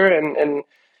doing better, and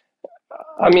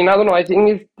I don't know. I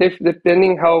think it's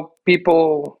depending how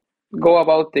people go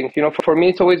about things. For me,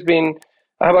 it's always been,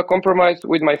 I have a compromise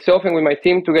with myself and with my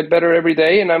team to get better every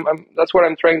day, and that's what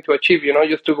I'm trying to achieve.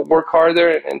 Just to work harder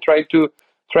and trying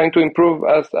to improve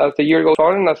as the year goes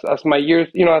on, and as my years,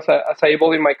 as I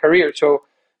evolve in my career. So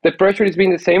the pressure has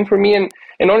been the same for me,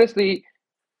 and honestly,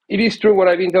 it is true what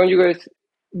I've been telling you guys.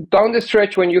 Down the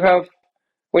stretch, when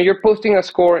you're posting a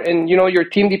score and your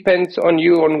team depends on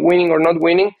you on winning or not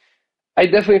winning, I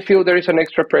definitely feel there is an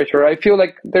extra pressure. I feel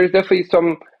like there's definitely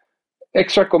some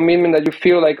extra commitment that you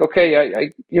feel like, okay,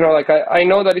 I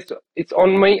know that it's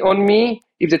on me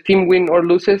if the team win or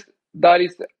loses. That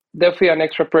is definitely an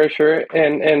extra pressure,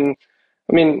 and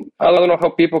I mean, I don't know how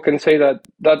people can say that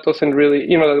doesn't really,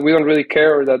 that we don't really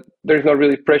care or that there's not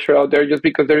really pressure out there just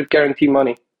because there's guaranteed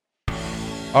money.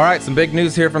 All right, some big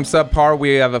news here from Subpar.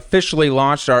 We have officially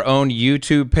launched our own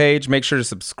YouTube page. Make sure to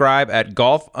subscribe at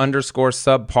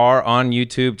golf_subpar on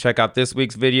YouTube. Check out this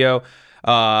week's video.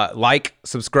 Like,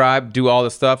 subscribe, do all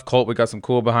the stuff. Colt, we got some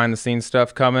cool behind-the-scenes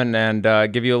stuff coming and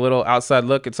give you a little outside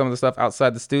look at some of the stuff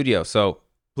outside the studio. So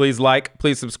please like,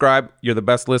 please subscribe. You're the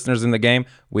best listeners in the game.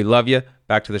 We love you.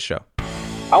 Back to the show.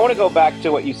 I want to go back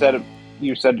to what you said.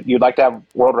 You said you'd like to have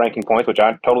world ranking points, which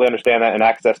I totally understand that, and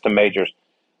access to majors.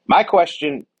 My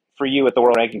question for you at the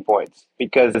world ranking points,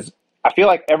 because I feel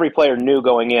like every player knew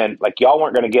going in, like y'all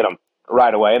weren't going to get them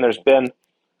right away, and there's been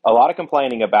a lot of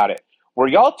complaining about it. Were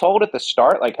y'all told at the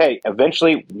start, like, hey,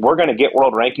 eventually we're going to get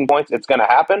world ranking points, it's going to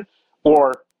happen?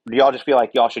 Or do y'all just feel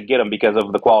like y'all should get them because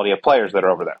of the quality of players that are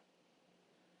over there?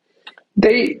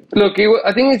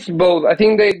 I think it's both. I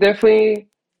think they definitely,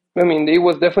 it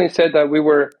was definitely said that we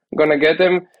were going to get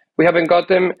them. We haven't got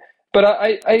them. But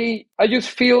I just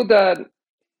feel that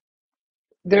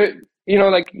there,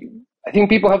 I think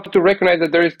people have to recognize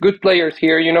that there is good players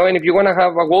here, and if you want to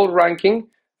have a world ranking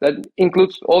that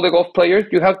includes all the golf players,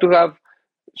 you have to have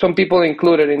some people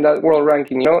included in that world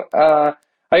ranking. I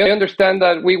understand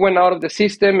that we went out of the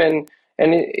system and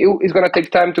it's going to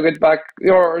take time to get back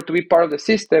or to be part of the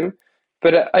system.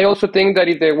 But I also think that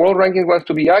if the world ranking wants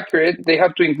to be accurate, they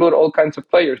have to include all kinds of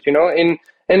players, And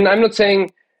I'm not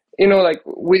saying,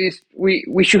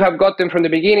 we should have got them from the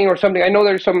beginning or something. I know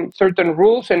there's some certain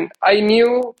rules, and I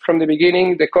knew from the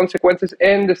beginning the consequences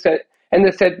and the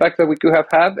setbacks that we could have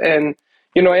had, and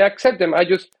I accept them. I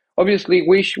just obviously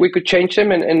wish we could change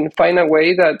them and find a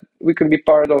way that we can be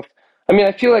part of.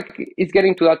 I feel like it's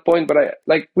getting to that point, but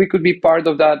we could be part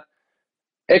of that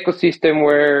ecosystem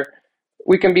where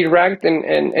we can be ranked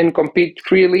and compete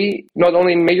freely, not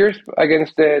only in majors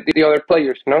against the other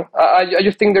players. I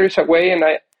just think there is a way, and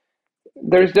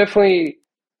there's definitely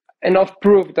enough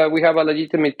proof that we have a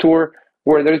legitimate tour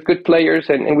where there's good players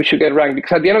and we should get ranked.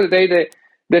 Because at the end of the day,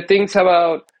 the things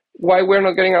about why we're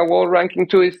not getting a world ranking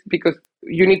too is because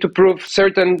you need to prove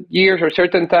certain years or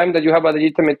certain time that you have a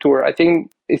legitimate tour. I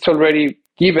think it's already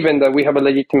given that we have a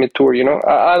legitimate tour.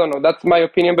 I don't know. That's my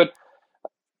opinion, but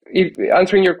if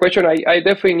answering your question, I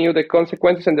definitely knew the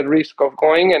consequences and the risk of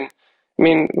going, and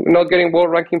not getting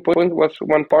world ranking points was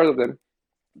one part of them.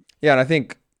 Yeah, and I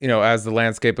think, as the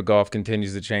landscape of golf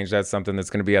continues to change, that's something that's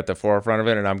going to be at the forefront of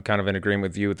it, and I'm kind of in agreement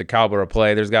with you with the caliber of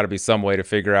play. There's got to be some way to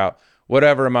figure out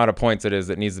whatever amount of points it is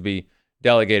that needs to be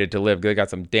delegated to LIV. They got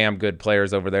some damn good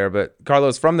players over there. But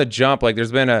Carlos, from the jump,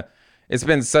 it's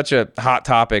been such a hot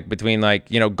topic between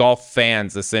golf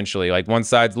fans, essentially. Like one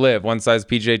side's LIV, one side's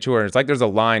PGA Tour. And it's like there's a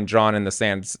line drawn in the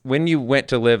sand. When you went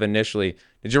to LIV initially,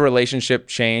 did your relationship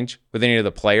change with any of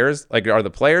the players? Like, are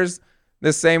the players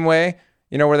the same way?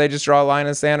 Where they just draw a line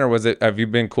in the sand, or have you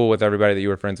been cool with everybody that you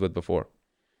were friends with before?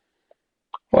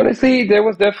 Honestly, there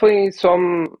was definitely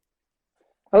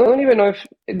I don't even know if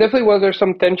it definitely was there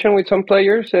some tension with some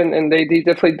players, and they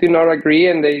definitely did not agree,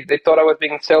 and they thought I was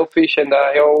being selfish and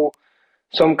that I owe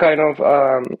some kind of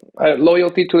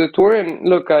loyalty to the tour. And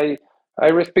look, I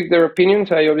respect their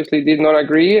opinions. I obviously did not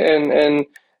agree, and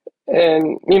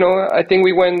I think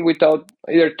we went without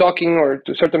either talking or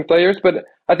to certain players. But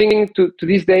I think to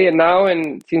this day and now,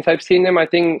 and since I've seen them, I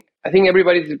think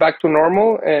everybody's back to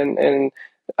normal, and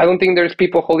I don't think there's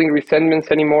people holding resentments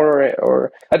anymore.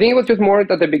 Or I think it was just more at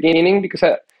the beginning because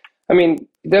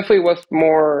definitely was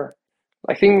more.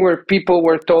 I think where people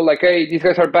were told like, hey, these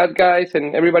guys are bad guys,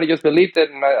 and everybody just believed it.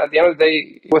 And at the end of the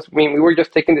day, we were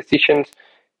just taking decisions,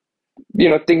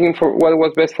 thinking for what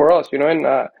was best for us, And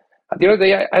at the end of the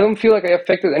day, I don't feel like I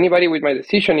affected anybody with my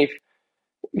decision. If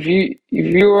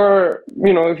you're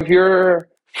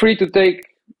free to take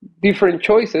different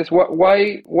choices,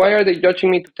 why are they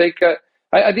judging me to take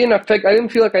I didn't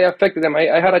feel like I affected them.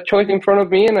 I had a choice in front of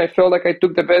me, and I felt like I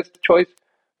took the best choice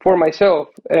for myself.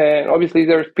 And obviously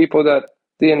there's people that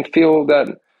didn't feel that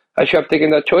I should have taken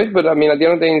that choice, but at the end of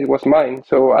the day, it was mine.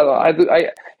 So I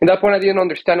in that point, I didn't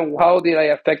understand how did I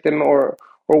affect them or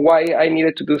why I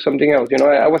needed to do something else.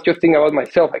 I was just thinking about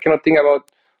myself. I cannot think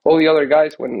about all the other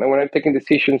guys when I'm taking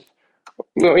decisions,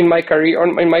 in my career,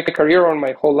 or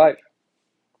my whole life.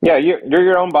 Yeah, you're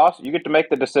your own boss. You get to make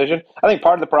the decision. I think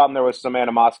part of the problem there was some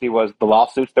animosity was the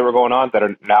lawsuits that were going on that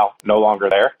are now no longer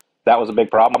there. That was a big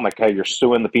problem. Like, hey, you're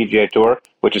suing the PGA Tour,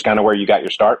 which is kind of where you got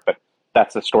your start, but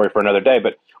that's a story for another day.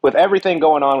 But with everything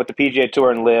going on with the PGA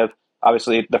Tour and LIV,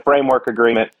 obviously the framework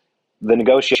agreement, the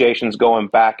negotiations going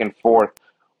back and forth,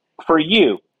 for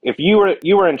you, if you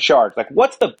were in charge, like,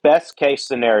 what's the best case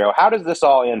scenario? How does this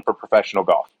all end for professional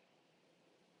golf?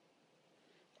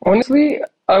 Honestly,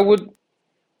 I would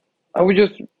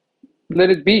just let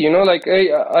it be. Like,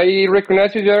 hey, I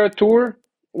recognize you are a tour.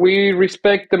 We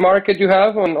respect the market you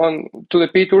have on to the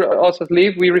P Tour. Us as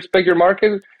LIV, we respect your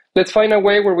market. Let's find a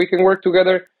way where we can work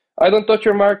together. I don't touch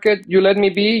your market. You let me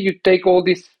be. You take all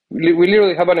this. We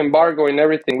literally have an embargo and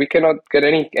everything. We cannot get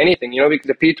anything. Because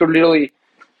the P Tour literally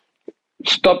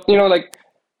stopped. Like,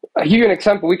 I'll give you an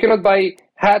example. We cannot buy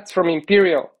hats from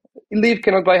Imperial. LIV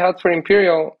cannot buy hats for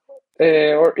Imperial,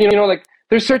 or like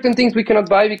there's certain things we cannot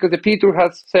buy because the P Tour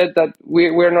has said that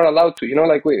we're not allowed to.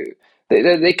 Like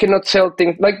they cannot sell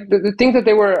things like the things that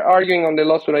they were arguing on the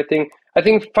lawsuit. I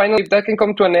think finally that can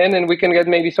come to an end and we can get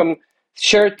maybe some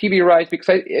shared TV rights because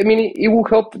I mean it will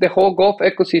help the whole golf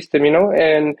ecosystem.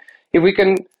 And if we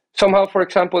can somehow, for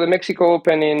example, the Mexico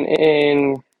Open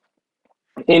in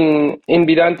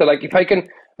Vidanta, like if I can,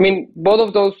 I mean, both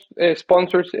of those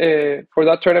sponsors for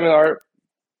that tournament are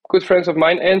good friends of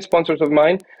mine and sponsors of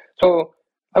mine. So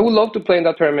I would love to play in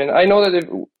that tournament. I know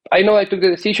that I know I took the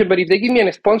decision, but if they give me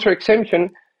a sponsor exemption,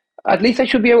 at least I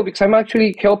should be able because I'm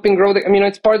actually helping grow the. I mean,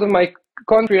 it's part of my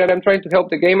country and I'm trying to help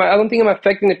the game. I don't think I'm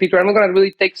affecting the P Tour. I'm not going to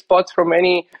really take spots from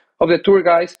any of the tour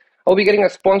guys. I'll be getting a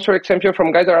sponsor exemption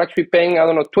from guys that are actually paying, I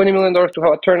don't know, $20 million to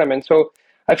have a tournament. So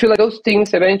I feel like those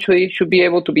things eventually should be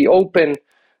able to be open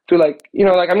to like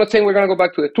I'm not saying we're gonna go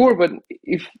back to the tour, but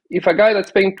if a guy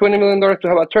that's paying $20 million to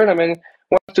have a tournament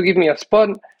wants to give me a spot,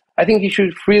 I think he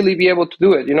should freely be able to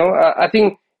do it. I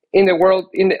think in the world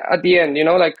at the end,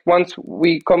 like once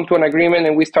we come to an agreement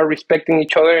and we start respecting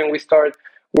each other and we start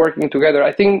working together,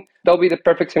 I think that'll be the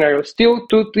perfect scenario. Still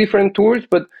two different tours,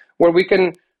 but where we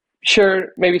can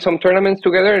share maybe some tournaments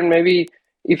together and maybe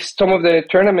if some of the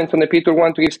tournaments on the P Tour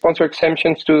want to give sponsor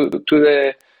exemptions to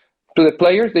the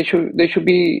players, they should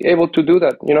be able to do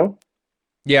that.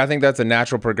 Yeah, I think that's a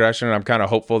natural progression. I'm kind of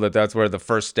hopeful that that's where the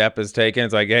first step is taken.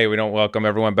 It's like, hey, we don't welcome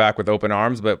everyone back with open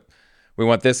arms, but we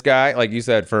want this guy, like you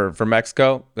said, for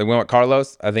Mexico. We want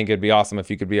Carlos. I think it'd be awesome if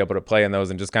you could be able to play in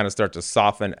those and just kind of start to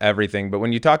soften everything. But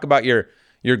when you talk about your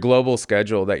global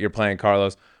schedule that you're playing,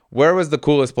 Carlos, where was the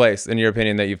coolest place, in your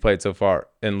opinion, that you've played so far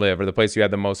in LIV, or the place you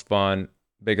had the most fun,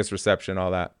 biggest reception,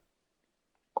 all that?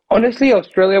 Honestly,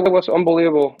 Australia was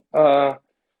unbelievable. The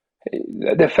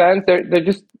fans, they're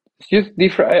just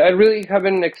different. I really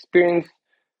haven't experienced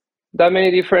that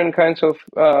many different kinds of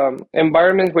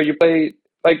environments where you play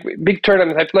like big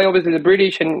tournaments. I play obviously the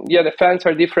British, and yeah, the fans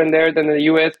are different there than the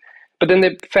US. But then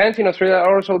the fans in Australia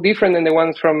are also different than the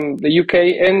ones from the UK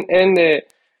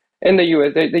and the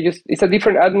US. They just it's a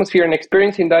different atmosphere, and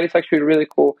experiencing that is actually really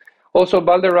cool. Also,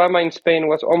 Valderrama in Spain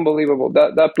was unbelievable.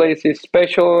 That place is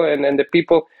special, and the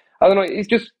people. I don't know. It's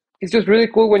just really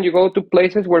cool when you go to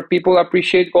places where people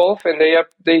appreciate golf and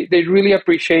they really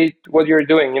appreciate what you're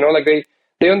doing. Like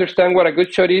they understand what a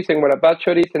good shot is and what a bad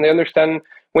shot is, and they understand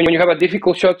when you have a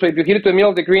difficult shot. So if you hit it to the middle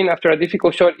of the green after a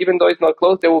difficult shot, even though it's not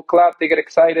close, they will clap. They get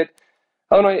excited.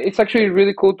 I don't know. It's actually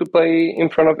really cool to play in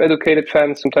front of educated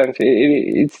fans. Sometimes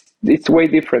it's way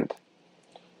different.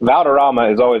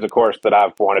 Valderrama is always a course that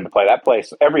I've wanted to play. That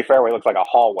place, every fairway looks like a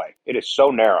hallway. It is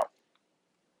so narrow.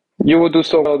 You will do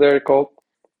so well there, Cole.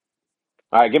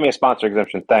 All right, give me a sponsor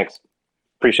exemption. Thanks.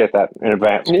 Appreciate that in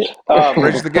advance.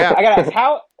 Bridge the gap. I gotta ask,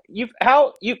 how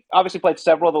you've obviously played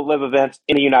several of the LIV events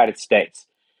in the United States.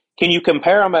 Can you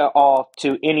compare them at all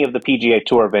to any of the PGA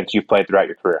Tour events you've played throughout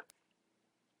your career?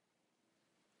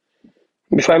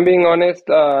 If I'm being honest,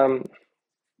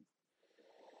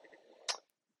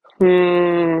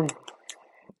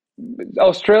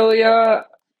 Australia,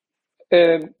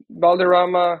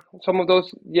 Valderrama, some of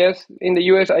those, yes. In the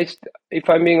US, if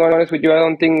I'm being honest with you, I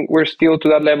don't think we're still to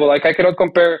that level. Like I cannot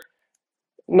compare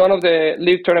none of the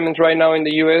LIV tournaments right now in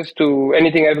the US to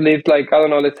anything I've lived. Like I don't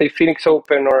know, let's say Phoenix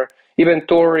Open or even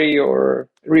Torrey or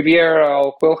Riviera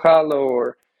or Quail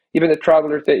or even the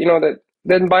Travelers.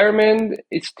 The environment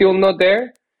is still not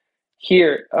there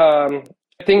here.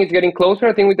 I think it's getting closer.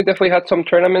 I think we definitely had some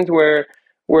tournaments where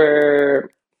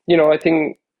I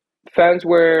think fans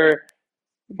were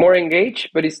more engaged,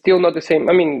 but it's still not the same.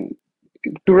 I mean,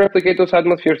 to replicate those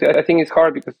atmospheres, I think it's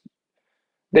hard because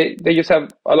they just have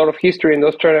a lot of history in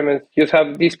those tournaments. You just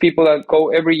have these people that go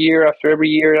every year after every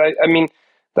year. I mean,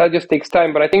 that just takes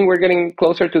time. But I think we're getting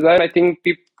closer to that. I think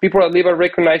people at LIV are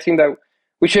recognizing that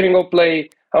we shouldn't go play,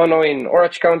 I don't know, in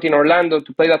Orange County in Orlando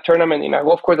to play that tournament in a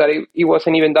golf course that it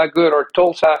wasn't even that good, or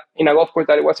Tulsa in a golf course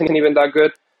that it wasn't even that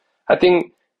good. I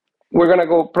think we're going to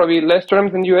go probably less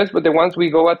tournaments in the US, but the ones we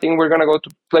go, I think we're going to go to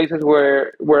places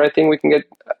where I think we can get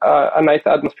a nice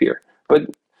atmosphere. But,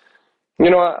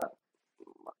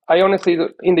 I honestly,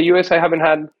 in the US, I haven't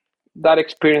had that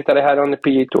experience that I had on the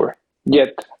PGA Tour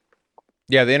yet.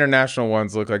 Yeah, the international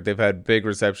ones look like they've had big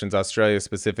receptions. Australia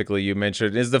specifically, you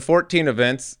mentioned. Is the 14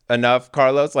 events enough,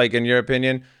 Carlos? Like in your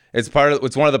opinion, it's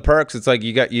one of the perks. It's like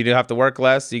you have to work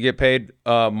less, you get paid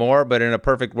more. But in a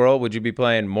perfect world, would you be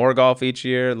playing more golf each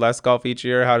year, less golf each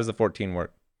year? How does the 14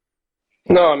 work?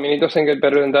 No, I mean, it doesn't get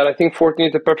better than that. I think 14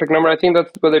 is the perfect number. I think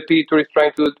that's what the PE Tour is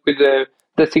trying to do with the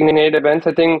designated events.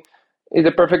 I think is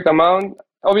the perfect amount.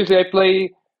 Obviously, I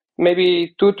play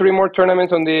maybe 2-3 more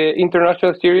tournaments on the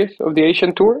international series of the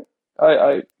Asian Tour.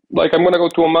 I'm going to go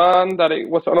to Oman. That it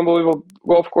was an unbelievable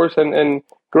golf course and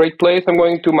great place. I'm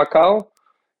going to Macau.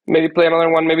 Maybe play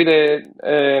another one. Maybe I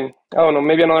don't know.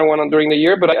 Maybe another one during the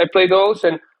year. But I play those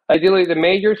and ideally the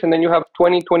majors, and then you have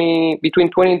between 20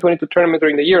 and 22 tournaments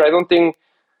during the year. I don't think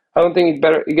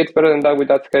it gets better than that with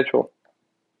that schedule.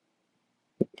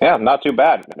 Yeah, not too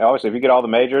bad. And obviously, if you get all the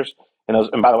majors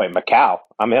and by the way, Macau,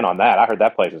 I'm in on that. I heard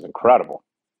that place is incredible.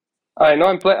 I know.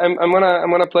 I'm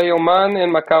gonna play Oman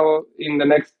and Macau in the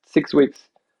next 6 weeks.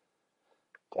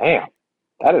 Damn,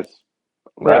 that is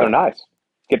rather nice.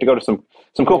 Get to go to some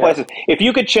cool places. If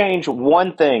you could change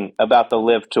one thing about the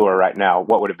LIV Tour right now,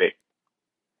 what would it be?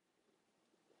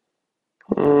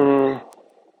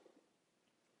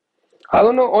 I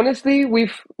don't know. Honestly,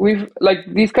 we've like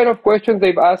these kind of questions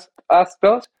they've asked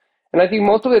us, and I think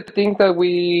most of the things that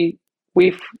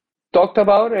we've talked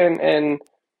about and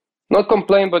not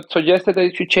complained but suggested that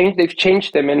it should change, they've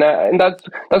changed them, and that's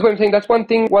what I'm saying. That's one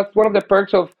thing. What's one of the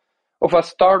perks of a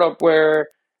startup where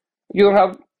you don't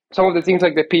have some of the things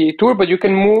like the PE Tour, but you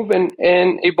can move and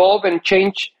evolve and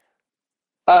change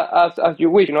as you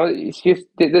wish. It's just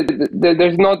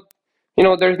there's not.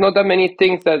 There's not that many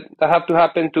things that have to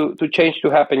happen to change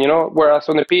to happen, whereas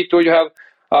on the PE Tour you have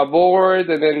a board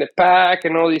and then the pack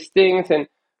and all these things, and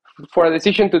for a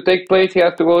decision to take place you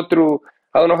have to go through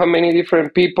I don't know how many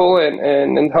different people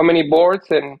and how many boards,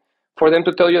 and for them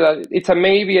to tell you that it's a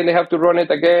maybe and they have to run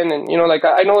it again, and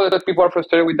I know that people are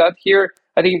frustrated with that. Here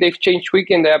I think they've changed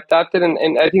quick and they adapted,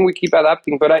 and I think we keep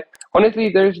adapting, but honestly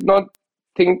there's not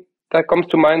thing that comes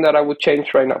to mind that I would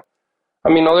change right now. I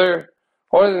mean, other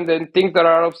than things that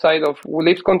are outside of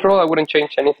LIV's control, I wouldn't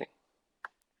change anything.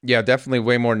 Yeah, definitely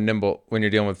way more nimble when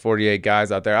you're dealing with 48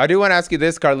 guys out there. I do want to ask you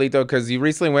this, Carlito, because you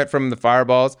recently went from the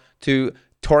Fireballs to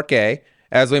Torque,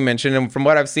 as we mentioned. And from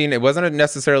what I've seen, it wasn't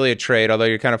necessarily a trade, although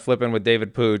you're kind of flipping with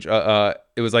David Puig.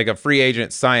 It was like a free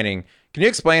agent signing. Can you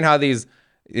explain how these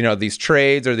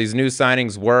trades or these new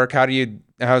signings work? How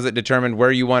is it determined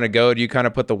where you want to go? Do you kind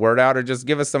of put the word out, or just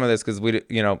give us some of this? Because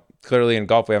clearly in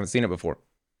golf, we haven't seen it before.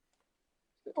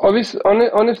 Honestly,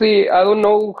 I don't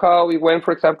know how it went.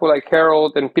 For example, like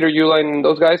Harold and Peter Uline and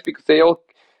those guys, because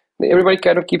everybody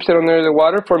kind of keeps it under the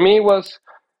water. For me, it was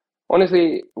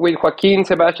honestly with Joaquin,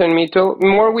 Sebastian, and Mito.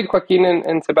 More with Joaquin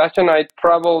and Sebastian. I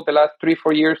traveled the last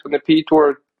 3-4 years on the PE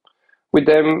Tour with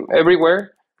them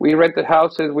everywhere. We rented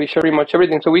houses. We shared pretty much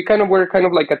everything. So we were kind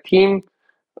of like a team.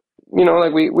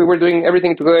 Like we were doing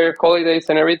everything together, holidays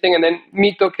and everything. And then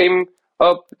Mito came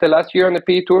up the last year on the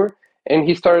PE Tour, and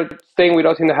he started staying with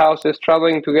us in the houses,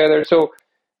 traveling together. So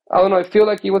I don't know. I feel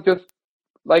like it was just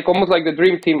like almost like the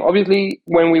dream team. Obviously,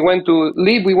 when we went to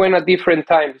LIV, we went at different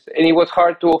times, and it was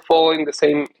hard to follow in the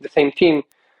same team.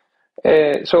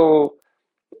 So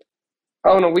I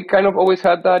don't know. We kind of always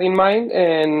had that in mind,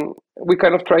 and we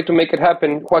kind of tried to make it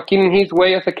happen. Joaquin, in his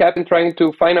way as a captain, trying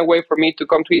to find a way for me to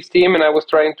come to his team, and I was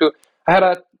trying to. I had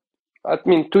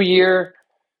 2-year.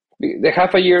 The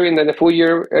half a year and then the full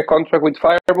year contract with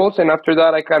Fireballs, and after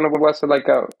that I kind of was like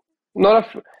kind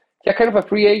of a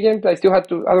free agent. I still had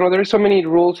to. I don't know. There's so many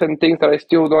rules and things that I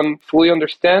still don't fully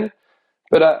understand,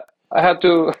 but I had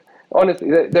to. Honestly,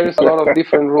 there's a lot of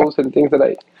different rules and things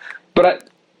that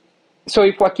So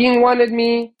if Joaquin wanted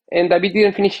me and David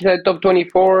didn't finish at top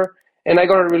 24 and I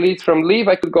got a release from LIV,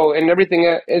 I could go, and everything.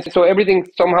 So everything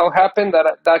somehow happened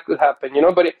that could happen,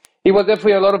 But it was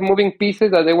definitely a lot of moving pieces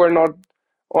that they were not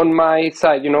on my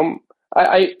side.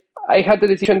 I had the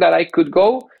decision that I could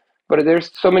go, but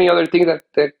there's so many other things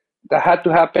that had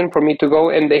to happen for me to go,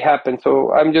 and they happened.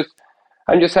 So I'm just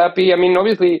happy. I mean,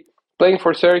 obviously playing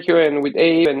for Sergio and with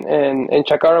Abe and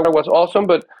Chakara was awesome,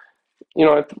 but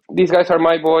these guys are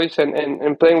my boys,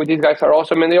 and playing with these guys are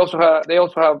awesome, and they also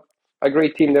have a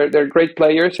great team. They're great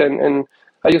players, and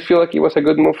I just feel like it was a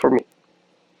good move for me.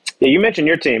 Yeah, you mentioned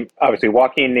your team. Obviously,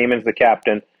 Joaquin Niemann's the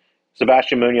captain,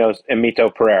 Sebastian Munoz, and Mito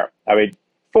Pereira. I mean,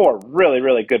 4 really,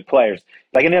 really good players.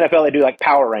 Like in the NFL, they do like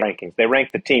power rankings. They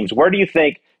rank the teams. Where do you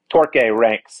think Torque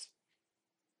ranks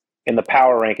in the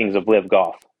power rankings of LIV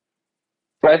Golf?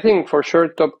 I think for sure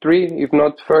top 3, if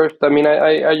not first. I mean,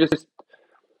 I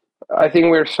think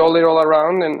we're solid all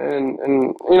around, and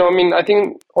I mean, I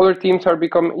think other teams are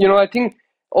becoming. I think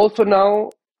also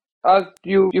now, as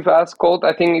you've asked, Colt,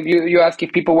 I think if you ask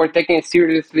if people were taking it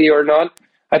seriously or not,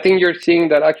 I think you're seeing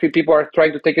that actually people are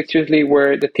trying to take it seriously,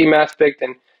 where the team aspect,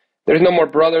 and there's no more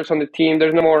brothers on the team.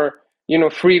 There's no more,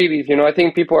 freebies. I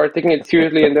think people are taking it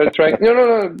seriously, and they're trying.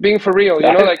 No, being for real.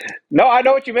 Like. No, I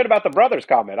know what you meant about the brothers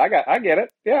comment. I get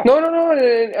it. Yeah. No,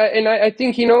 and I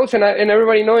think he knows, and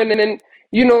everybody knows, and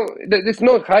there's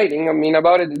no hiding. I mean,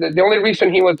 about it. The only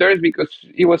reason he was there is because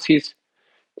it was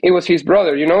his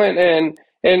brother,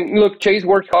 and look, Chase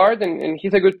worked hard, and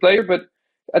he's a good player, but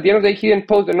at the end of the day, he didn't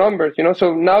post the numbers,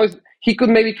 So now he could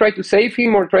maybe try to save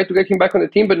him or try to get him back on the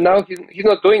team, but now he's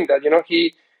not doing that.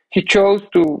 He chose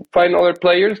to find other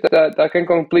players that can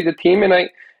complete the team, and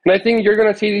I think you're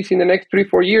gonna see this in the next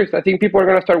 3-4 years. I think people are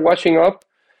gonna start washing up,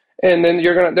 and then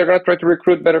they're gonna try to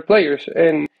recruit better players,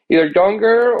 and either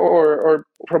younger or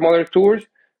from other tours,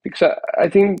 because I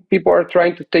think people are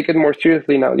trying to take it more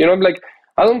seriously now. Like,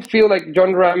 I don't feel like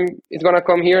John Ram is gonna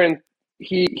come here and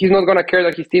he's not gonna care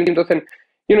that his team doesn't.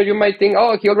 You might think,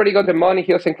 oh, he already got the money,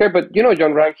 he doesn't care. But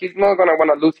John Ram, he's not gonna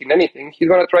want to lose in anything. He's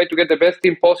gonna try to get the best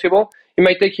team possible. It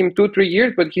might take him 2-3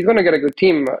 years, but he's gonna get a good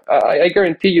team. I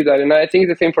guarantee you that. And I think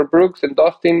it's the same for Brooks and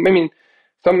Dustin. I mean,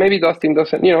 maybe Dustin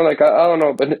doesn't. Like I don't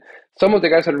know, but some of the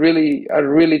guys are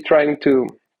really trying to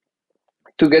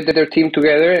get their team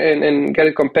together and get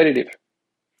it competitive.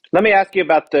 Let me ask you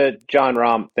about the John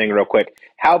Rahm thing real quick.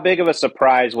 How big of a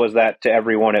surprise was that to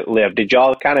everyone at LIV? Did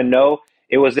y'all kind of know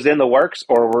it was in the works,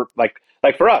 or were like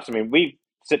for us? I mean, we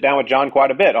sit down with John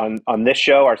quite a bit on this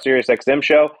show, our SiriusXM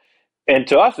show, and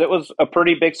to us, it was a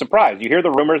pretty big surprise. You hear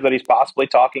the rumors that he's possibly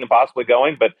talking and possibly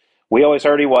going, but we always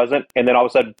heard he wasn't. And then all of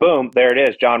a sudden, boom, there it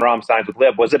is. John Rahm signs with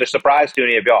LIV. Was it a surprise to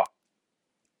any of y'all?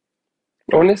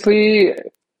 Honestly,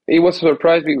 it was a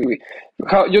surprise.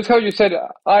 Just how you said,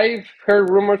 I've heard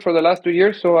rumors for the last 2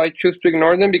 years, so I choose to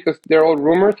ignore them because they're all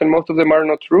rumors and most of them are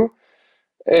not true.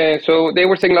 So they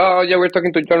were saying, oh, yeah, we're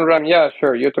talking to John Ram. Yeah,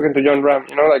 sure, you're talking to John Ram.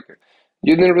 Like,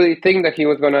 you didn't really think that they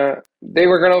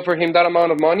were going to offer him that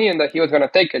amount of money and that he was going to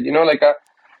take it,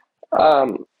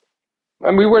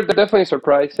 and we were definitely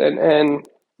surprised. And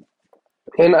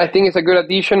I think it's a good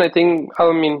addition. I don't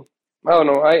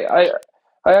know.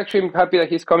 I actually am happy that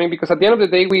he's coming because at the end of the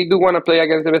day, we do want to play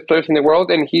against the best players in the world,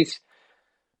 and he's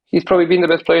probably been the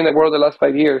best player in the world the last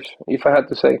 5 years, if I had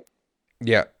to say.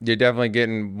 Yeah, you're definitely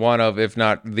getting one of, if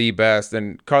not the best.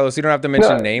 And Carlos, you don't have to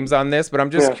mention names on this, but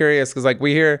I'm just curious because, like,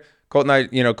 we hear Colt and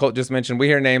I, Colt just mentioned, we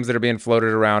hear names that are being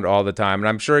floated around all the time, and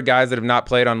I'm sure guys that have not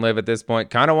played on LIV at this point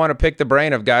kind of want to pick the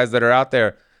brain of guys that are out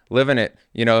there living it,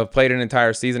 have played an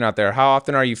entire season out there. How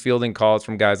often are you fielding calls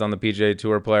from guys on the PGA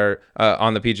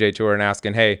Tour and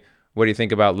asking, hey, what do you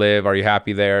think about LIV? Are you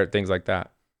happy there? Things like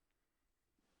that.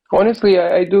 Honestly,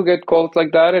 I do get calls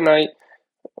like that, and I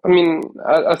mean,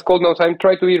 as Colt knows, I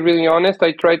try to be really honest.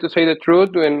 I try to say the truth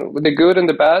and the good and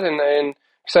the bad, and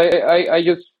so I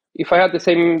just, if I had the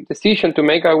same decision to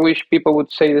make, I wish people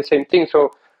would say the same thing.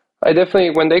 So I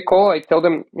definitely, when they call, I tell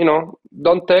them,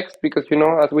 don't text because,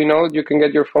 as we know, you can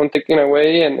get your phone taken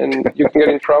away and you can get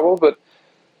in trouble. But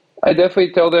I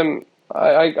definitely tell them,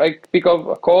 I pick up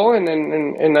a call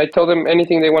and I tell them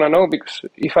anything they want to know, because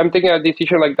if I'm taking a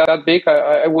decision like that big,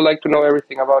 I would like to know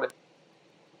everything about it.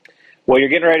 Well, you're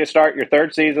getting ready to start your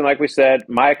third season, like we said,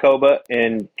 Mayakoba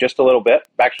in just a little bit.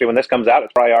 Actually, when this comes out,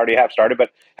 it's probably already have started.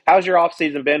 But how's your off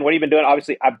season been? What have you been doing?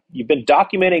 Obviously, you've been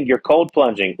documenting your cold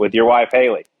plunging with your wife,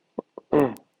 Haley.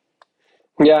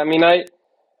 Yeah, I mean, I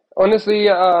honestly,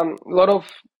 I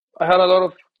had a lot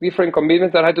of different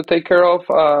commitments that I had to take care of.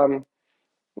 I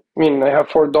mean, I have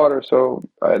 4 daughters, so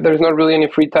there's not really any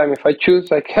free time. If I choose,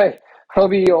 I'll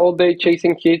be all day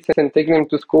chasing kids and taking them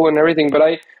to school and everything. But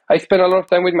I spend a lot of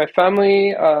time with my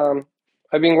family.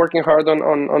 I've been working hard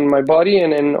on my body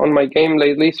and on my game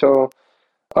lately. So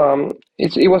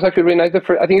it was actually really nice.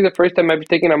 I think the first time I've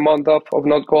taken a month off of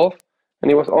not golf,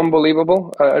 and it was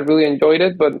unbelievable. I really enjoyed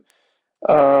it, but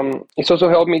it's also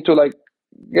helped me to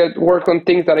get work on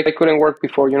things that I couldn't work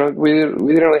before. We didn't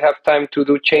really have time to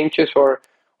do changes or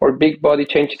big body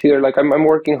changes either. Like I'm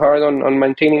working hard on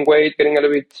maintaining weight, getting a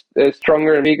little bit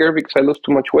stronger and bigger because I lose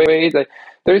too much weight.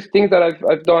 There's things that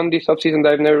I've done this offseason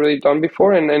that I've never really done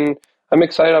before, and I'm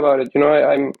excited about it.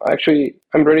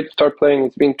 I'm ready to start playing.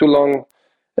 It's been too long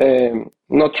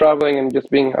not traveling and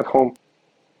just being at home.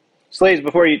 Sleeves,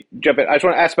 before you jump in, I just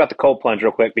want to ask about the cold plunge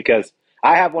real quick because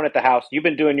I have one at the house. You've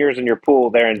been doing yours in your pool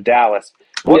there in Dallas.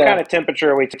 What kind of temperature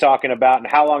are we talking about, and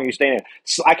how long are you staying in?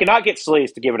 I cannot get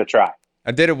Sleeves to give it a try.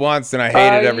 I did it once, and I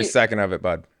hated every second of it,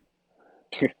 bud.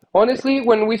 Honestly,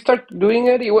 when we start doing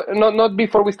it, not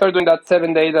before we start doing that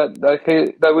 7-day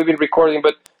that we've been recording,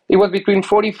 but it was between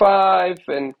 45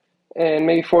 and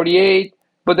maybe 48.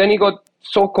 but then it got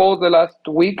so cold the last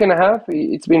week and a half.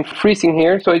 It's been freezing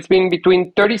here, so it's been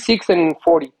between 36 and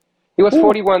 40. It was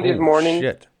 41 this morning.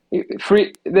 Shit.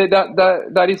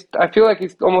 That is, I feel like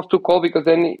it's almost too cold because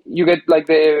then you get like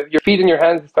your feet and your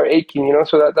hands start aching, you know.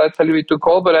 So that's a little bit too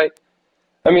cold. But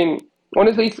I mean,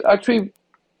 honestly, it's actually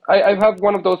I have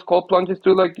one of those cold plunges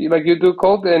too, like you do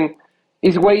cold, and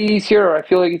it's way easier. I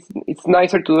feel like it's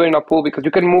nicer to do it in a pool because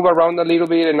you can move around a little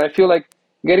bit, and I feel like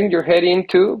getting your head in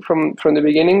too from the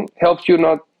beginning helps you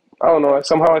not. I don't know.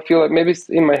 Somehow I feel like maybe it's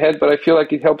in my head, but I feel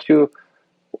like it helps you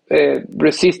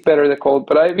resist better the cold.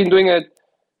 But I've been doing it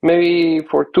maybe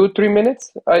for 2-3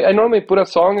 minutes. I normally put a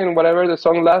song, and whatever the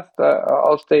song lasts,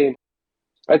 I'll stay in.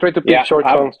 I try to pick short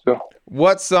songs too.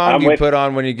 What song do you put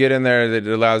on when you get in there that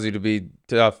allows you to be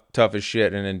tough as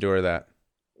shit and endure that?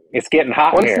 It's Getting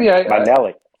Hot Here by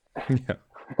Nelly.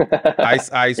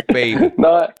 Ice Baby.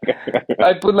 No,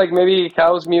 I put like maybe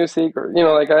house music, or you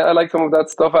know, like I like some of that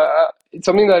stuff. It's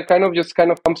something that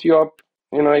kind of pumps you up.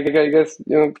 You know, I guess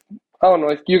you know, I don't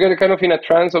know. You get kind of in a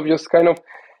trance of just kind of.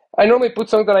 I normally put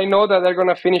songs that I know that they're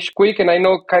gonna finish quick, and I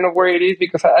know kind of where it is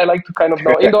because I like to kind of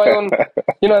know. Even though I don't,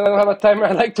 I don't have a timer.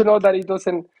 I like to know that it's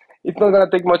not gonna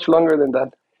take much longer than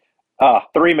that.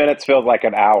 3 minutes feels like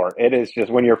an hour. It is just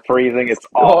when you're freezing. It's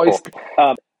awful.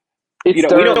 It's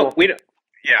terrible.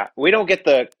 We don't get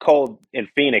the cold in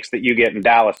Phoenix that you get in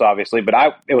Dallas, obviously.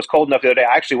 But it was cold enough the other day.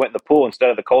 I actually went in the pool instead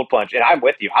of the cold plunge, and I'm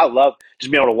with you. I love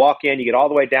just being able to walk in. You get all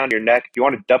the way down to your neck. If you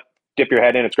want to dip your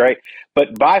head in, it's great.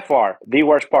 But by far, the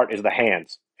worst part is the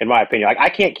hands, in my opinion. Like I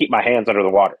can't keep my hands under the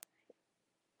water.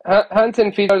 Hands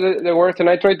and feet are the worst, and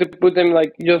I try to put them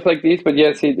like just like this. But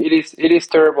yes, it is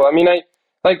terrible. I mean,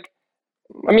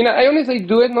 I honestly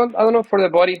do it not. I don't know for the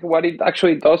body what it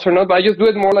actually does or not, but I just do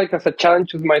it more like as a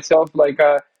challenge to myself. Like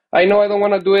I know I don't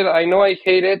want to do it. I know I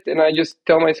hate it, and I just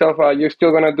tell myself, "You're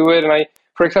still gonna do it." And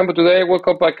for example, today I woke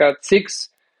up like at 6,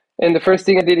 and the first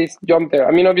thing I did is jump there.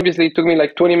 I mean, obviously it took me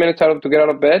like 20 minutes to get out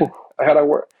of bed. I had a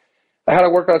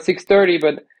workout at 6:30,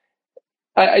 but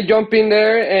I jump in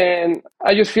there, and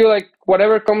I just feel like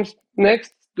whatever comes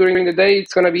next during the day,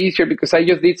 it's gonna be easier because I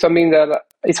just did something that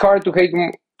it's hard to hate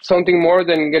something more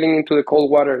than getting into the cold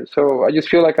water. So I just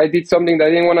feel like I did something that I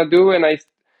didn't want to do, and I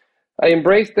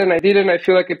embraced it, and I did it, and I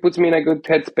feel like it puts me in a good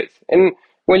headspace. And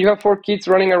when you have 4 kids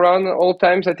running around at all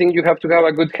times, I think you have to have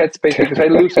a good headspace because I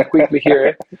lose it quickly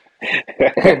here.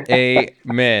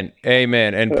 Amen.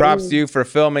 And props to you for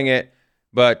filming it,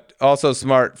 but also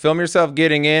smart. Film yourself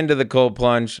getting into the cold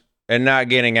plunge and not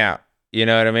getting out. You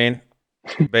know what I mean?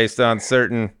 Based on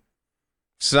certain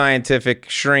scientific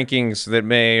shrinkings that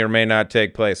may or may not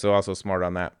take place. So also smart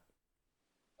on that.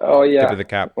 Oh yeah, tip of the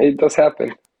cap. It does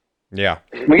happen. Yeah,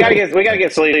 we gotta get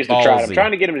Sleaze to try it. I'm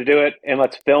trying to get him to do it, and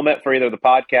let's film it for either the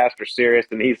podcast or Sirius.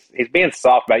 And he's being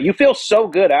soft about it. You feel so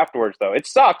good afterwards, though. It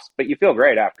sucks, but you feel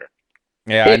great after.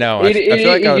 Yeah, I know. I feel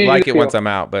like I would like it once I'm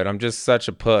out, but I'm just such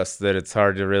a puss that it's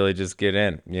hard to really just get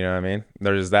in. You know what I mean?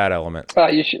 There's that element.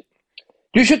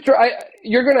 You should try.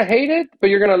 You're gonna hate it, but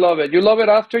you're gonna love it. You love it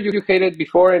after, you hate it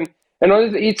before, and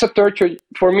honestly, it's a torture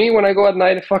for me. When I go at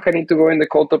night, I need to go in the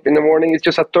cold tub in the morning. It's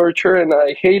just a torture, and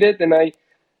I hate it. And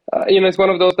it's one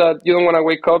of those that you don't want to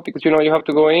wake up because you have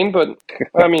to go in. But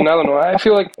I mean, I don't know. I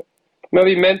feel like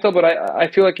maybe mental, but I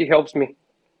feel like it helps me.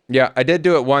 Yeah, I did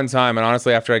do it one time, and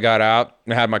honestly, after I got out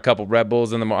and had my couple Red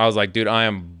Bulls in the morning, I was like, dude, I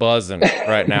am buzzing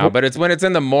right now. But it's when it's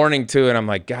in the morning, too, and I'm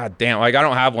like, God damn. Like, I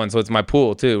don't have one, so it's my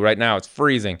pool, too. Right now, it's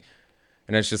freezing.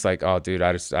 And it's just like, oh, dude,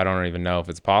 I don't even know if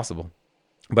it's possible.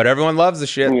 But everyone loves the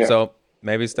shit, so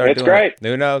maybe start doing it.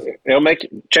 Who knows? It'll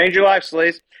change your life,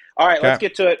 Sleaze. All right, let's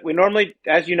get to it. We normally,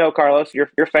 as you know, Carlos, you're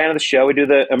a fan of the show. We do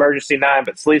the Emergency 9,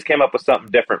 but Sleaze came up with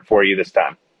something different for you this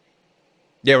time.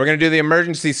 Yeah, we're going to do the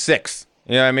Emergency 6.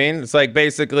 You know what I mean? It's like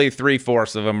basically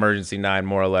 3/4 of Emergency 9,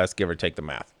 more or less, give or take the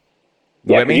math.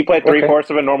 You played 3/4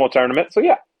 of a normal tournament, so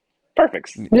yeah,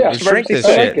 perfect. Yeah, shrink this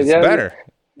shit. It's better.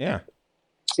 Yeah.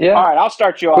 Yeah. All right, I'll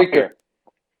start you off here.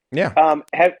 Yeah.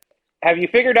 Have you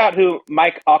figured out who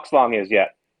Mike Oxlong is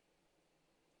yet?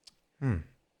 Well,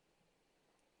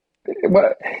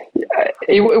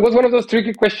 it was one of those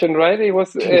tricky questions, right? It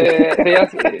was. They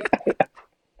asked.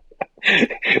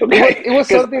 It was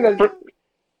something that.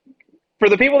 For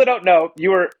the people that don't know,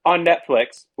 you were on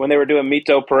Netflix when they were doing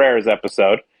Mito Pereira's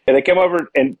episode, and they came over,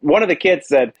 and one of the kids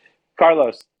said,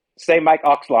 "Carlos, say Mike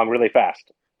Oxlong really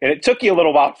fast," and it took you a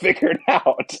little while to figure it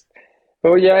out.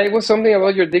 Oh yeah, it was something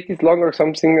about your dick is long or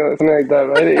something like that,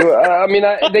 right?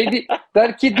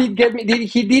 That kid did get me.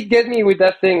 He did get me with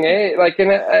that thing, eh? Like,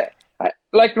 and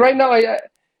like right now,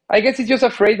 I guess it's just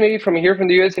a phrase maybe from here from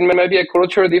the US, and maybe a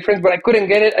cultural difference, but I couldn't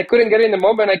get it. I couldn't get it in the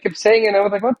moment. I kept saying it, and I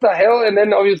was like, "What the hell?" And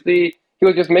then obviously he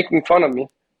was just making fun of me.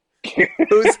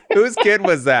 Whose kid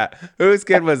was that? Whose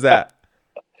kid was that?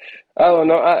 I don't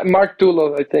know. Mark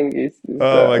Tulo, I think.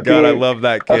 Oh my God, I love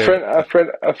that kid.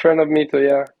 A friend of me too.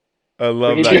 Yeah. I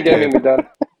love He that did get kid. me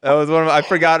that. That was one of my, I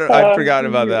forgot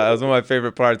about that. That was one of my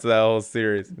favorite parts of that whole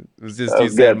series. It was just you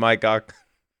said Mike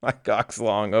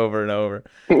Oxlong over and over.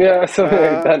 Yeah, something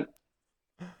like that.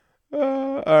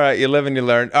 All right, you live and you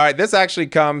learn. All right, this actually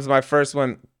comes, my first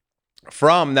one,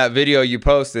 from that video you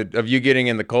posted of you getting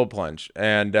in the cold plunge.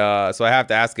 And so I have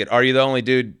to ask it. Are you the only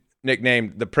dude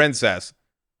nicknamed the Princess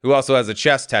who also has a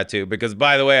chest tattoo? Because,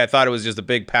 by the way, I thought it was just a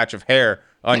big patch of hair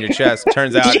on your chest.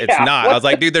 Turns out it's not. I was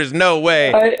like, dude, there's no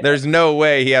way. There's no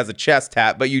way he has a chest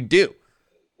tat, but you do.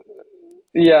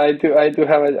 Yeah, I do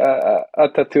have a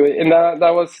tattoo. And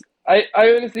that was... I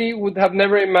honestly would have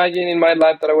never imagined in my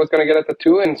life that I was going to get a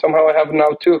tattoo, and somehow I have now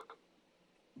two.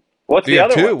 What's the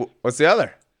other one? What's the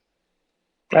other?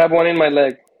 I have one in my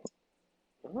leg.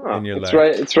 Oh, in your it's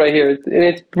leg. It's right here, and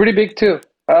it's pretty big too.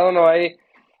 I don't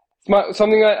know.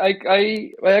 Something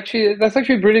I actually, that's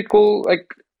actually pretty cool.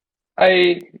 Like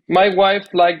my wife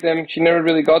liked them. She never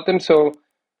really got them, so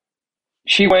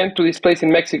she went to this place in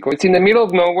Mexico. It's in the middle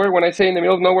of nowhere. When I say in the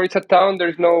middle of nowhere, it's a town.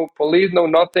 There's no police, no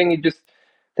nothing.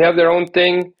 They have their own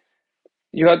thing.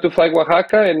 You have to fly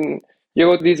Oaxaca, and you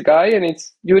go to this guy, and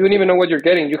you don't even know what you're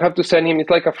getting. You have to send him. It's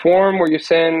like a form where you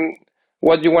send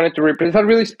what you wanted to represent. It's a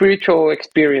really spiritual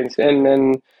experience,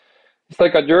 and it's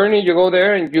like a journey. You go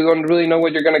there, and you don't really know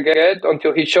what you're gonna get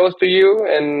until he shows to you,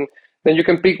 and then you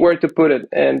can pick where to put it.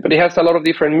 But it has a lot of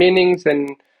different meanings, and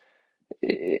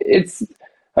it's.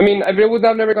 I mean, I would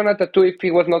have never gone a tattoo if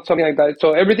it was not something like that.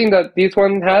 So everything that this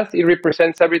one has, it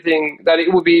represents everything that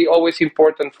it would be always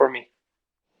important for me.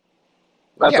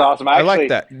 That's awesome. I like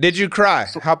that. Did you cry?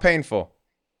 How painful?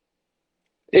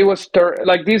 It was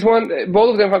like this one.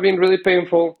 Both of them have been really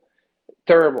painful,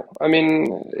 terrible. I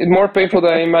mean, it's more painful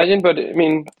than I imagined. But I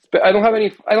mean, I don't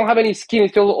have any skin.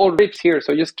 It's still all ribs here.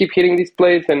 So just keep hitting this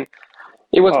place, and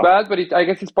it was bad. But I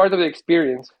guess it's part of the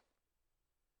experience.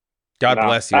 God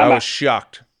bless you. I was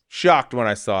shocked when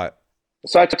I saw it.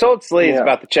 So I told Sleaze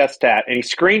about the chest tat, and he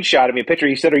screenshotted me a picture.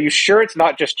 He said, "Are you sure it's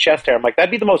not just chest hair?" I'm like,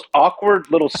 that'd be the most awkward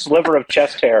little sliver of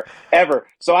chest hair ever.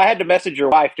 So I had to message your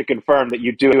wife to confirm that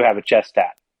you do have a chest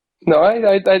tat. No, I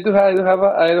do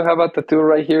have a tattoo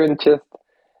right here in the chest.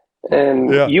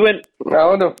 And you and I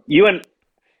don't know. You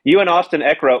and Austin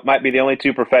Eckroat might be the only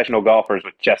two professional golfers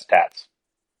with chest tats.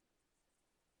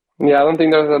 Yeah, I don't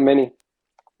think there's that many.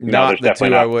 Not the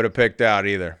two I would have picked out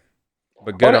either.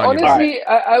 But good on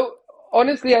you.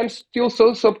 Honestly, I'm still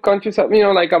so subconscious of,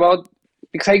 like about,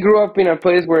 because I grew up in a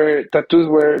place where tattoos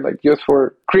were like just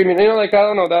for criminal, like, I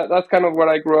don't know, that's kind of where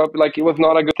I grew up. Like, it was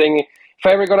not a good thing. If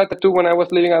I ever got a tattoo when I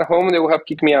was living at home, they would have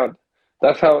kicked me out.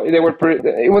 That's how they were.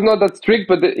 It was not that strict,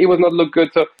 but it was not look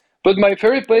good. So, but my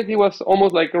favorite place, it was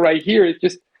almost like right here. It's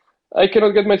just, I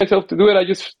cannot get myself to do it. I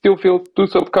just still feel too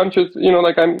subconscious,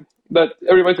 like that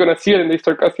everybody's going to see it and they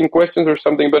start asking questions or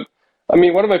something. But I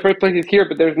mean, one of my favorite places here,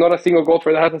 but there's not a single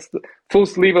golfer that has a full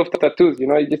sleeve of tattoos.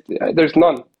 There's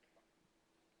none.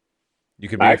 You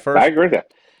could be the first. I agree with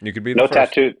that. You could be the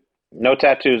first. No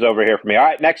tattoos over here for me. All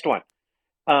right, next one.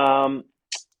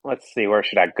 Let's see, where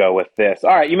should I go with this? All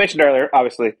right, you mentioned earlier,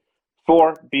 obviously,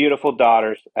 4 beautiful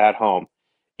daughters at home.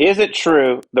 Is it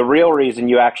true the real reason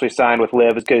you actually signed with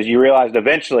LIV is because you realized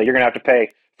eventually you're going to have to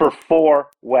pay for 4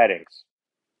 weddings?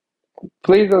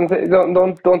 Please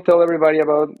don't tell everybody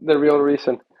about the real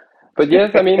reason. But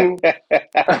yes, I mean,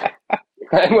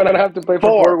 I'm going to have to pay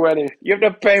for 4 weddings. You have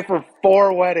to pay for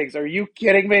 4 weddings. Are you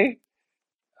kidding me?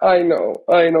 I know.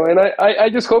 And I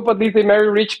just hope at least they marry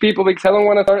rich people, because I don't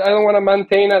want to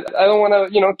maintain it. I don't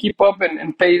want to, keep up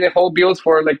and pay the whole bills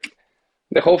for like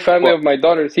the whole family of my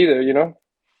daughters either,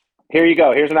 Here you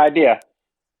go. Here's an idea.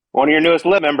 One of your newest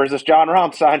LIV members is John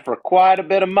Rahm, signed for quite a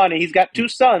bit of money. He's got 2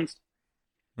 sons.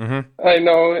 Mm-hmm. I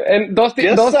know. And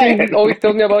Dustin always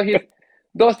tells me about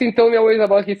Dustin told me always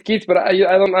about his kids, but I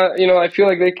don't, I feel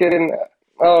like they can,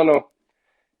 I don't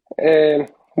know.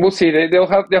 We'll see. They'll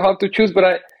have to choose,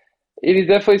 but it is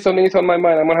definitely something that's on my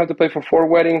mind. I'm gonna have to pay for 4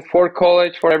 weddings, 4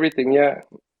 college, for everything. Yeah,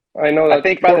 I know that. I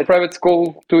think 4 private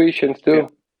school tuitions too. Yeah.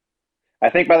 I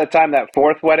think by the time that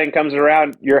 4th wedding comes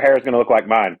around, your hair is gonna look like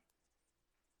mine.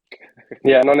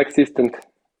 Yeah, non-existent.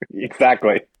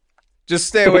 Exactly. Just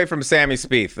stay away from Sammy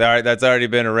Spieth. All right, that's already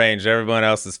been arranged. Everyone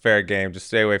else is fair game. Just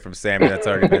stay away from Sammy. That's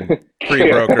already been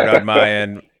pre-brokered on my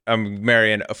end. I'm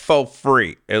marrying for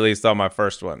free, at least on my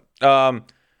first one. All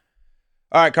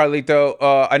right, Carlito,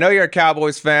 I know you're a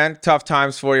Cowboys fan. Tough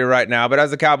times for you right now. But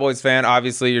as a Cowboys fan,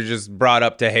 obviously you're just brought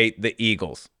up to hate the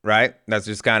Eagles, right? That's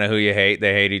just kind of who you hate.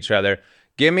 They hate each other.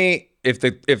 Give me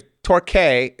if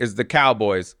Torquay is the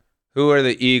Cowboys, who are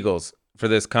the Eagles for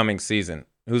this coming season?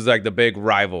 Who's like the big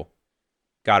rival?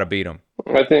 Got to beat them.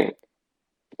 I think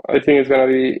it's gonna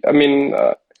be. I mean,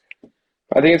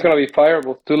 I think it's gonna be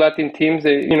fireable. Two Latin teams,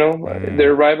 they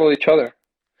rival each other. I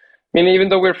mean, even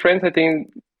though we're friends, I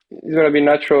think it's gonna be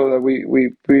natural that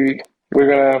we're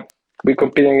gonna be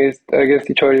competing against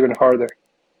each other even harder.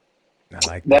 I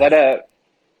like that. That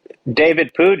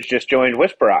David Pooge just joined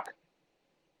Whisperock.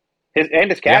 His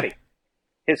caddy. Yeah.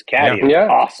 His caddy is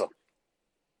awesome.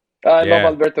 I love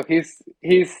Alberto. He's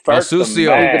El Sucio. He's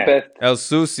the best. El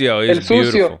Sucio is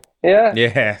beautiful. Yeah.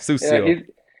 Yeah, Sucio. Yeah,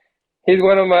 he's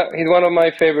one of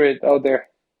my favorite out there.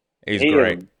 He's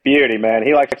great. Is a beauty, man.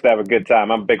 He likes to have a good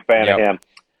time. I'm a big fan of him.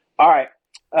 All right.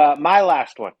 My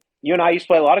last one. You and I used to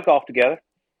play a lot of golf together.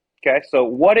 Okay. So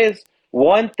what is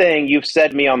one thing you've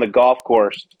said to me on the golf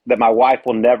course that my wife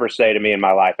will never say to me in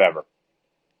my life ever?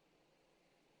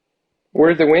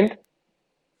 Where's the wind?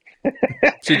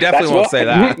 She definitely won't say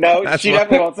that. No, she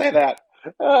definitely won't say that.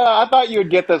 I thought you would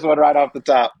get this one right off the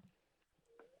top.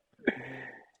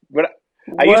 But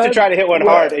I used to try to hit one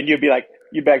hard, and you'd be like,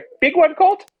 big one,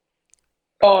 Colt?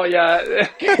 Oh, yeah.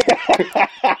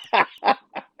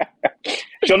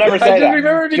 She'll never say that. I just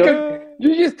remember because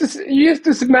you used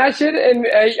to smash it, and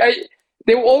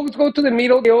they will always go to the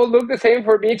middle. They all look the same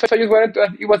for me, so I just wanted to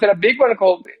ask, was it a big one,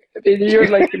 Colt? And you were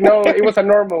like, no, it was a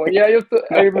normal one. Yeah,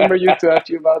 I remember you to ask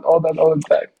you about all that all the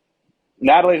time.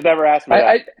 Natalie's never asked me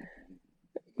that.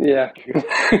 Yeah.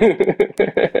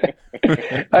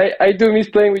 I do miss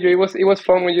playing with you. It was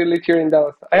fun when you lived here in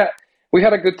Dallas. We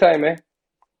had a good time, eh?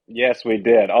 Yes, we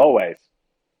did. Always.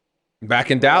 Back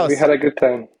in Dallas. We had a good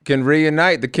time. Can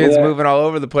reunite. The kids moving all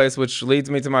over the place, which leads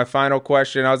me to my final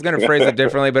question. I was going to phrase it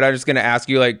differently, but I'm just going to ask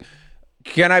you, like,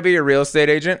 can I be your real estate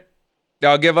agent?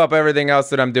 I'll give up everything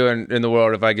else that I'm doing in the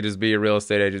world if I could just be a real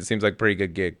estate agent. It seems like a pretty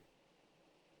good gig.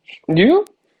 You?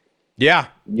 Yeah.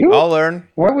 I'll learn.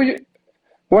 Why would you?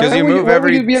 Because you move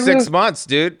every 6 months,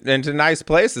 dude, into nice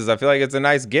places. I feel like it's a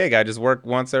nice gig. I just work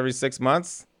once every 6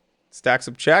 months, stack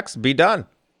some checks, be done.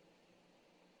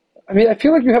 I mean, I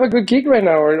feel like you have a good gig right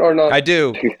now, or not? I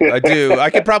do. I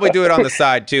could probably do it on the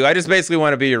side, too. I just basically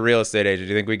want to be your real estate agent.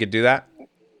 Do you think we could do that?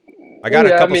 I got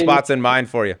a couple spots in mind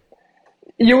for you.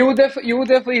 You would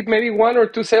definitely maybe 1 or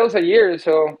 2 sales a year,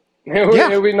 so it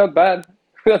would be not bad.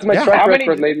 That's my track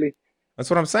record lately. That's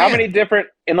what I'm saying. How many different,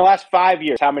 in the last 5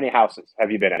 years, how many houses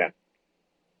have you been in?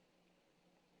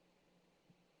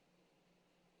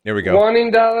 Here we go. 1 in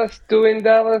Dallas, 2 in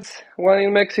Dallas, 1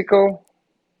 in Mexico,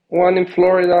 1 in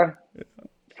Florida,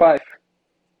 5.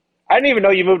 I didn't even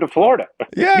know you moved to Florida.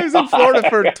 Yeah, I was in Florida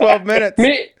for 12 minutes.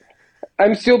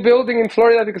 I'm still building in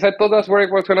Florida because I thought that's where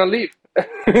I was going to live.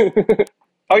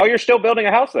 Oh, you're still building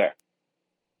a house there?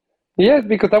 Yes,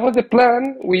 because that was the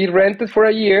plan. We rented for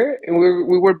a year, and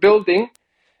we were building,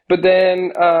 but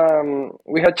then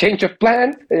we had change of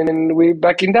plans, and we're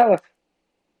back in Dallas.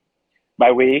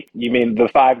 By we, you mean the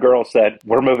 5 girls said,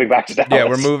 we're moving back to Dallas? Yeah,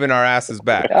 we're moving our asses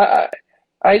back.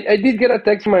 I did get a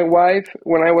text from my wife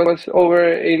when I was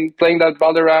over in playing that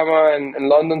Valderrama and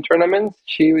London tournaments.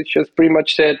 She was just pretty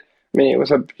much said, I mean,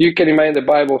 you can imagine the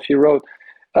Bible she wrote.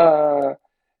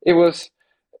 It was...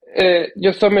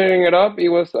 just summing it up, it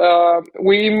was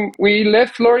we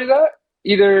left Florida.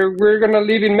 Either we're gonna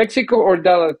live in Mexico or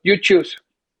Dallas. You choose.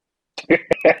 Hey,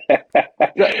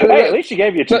 at least she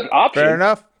gave you two options. Fair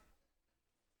enough.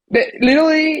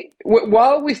 Literally,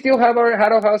 while we still had our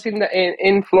house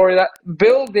in Florida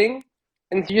building,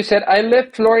 and you said I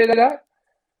left Florida.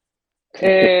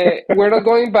 We're not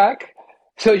going back,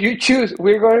 so you choose.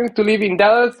 We're going to live in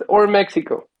Dallas or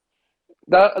Mexico.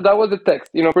 That was the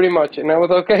text, pretty much. And I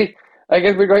was, okay, I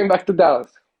guess we're going back to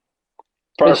Dallas.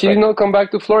 Perfect. And she did not come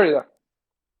back to Florida.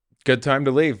 Good time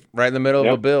to leave, right in the middle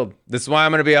of a build. This is why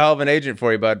I'm going to be a hell of an agent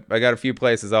for you, bud. I got a few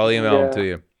places. I'll email them to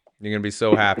you. You're going to be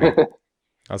so happy.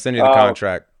 I'll send you the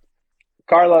contract.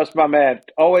 Carlos, my man,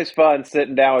 always fun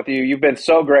sitting down with you. You've been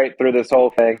so great through this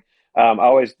whole thing. I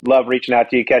always love reaching out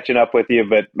to you, catching up with you.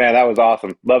 But, man, that was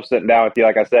awesome. Love sitting down with you,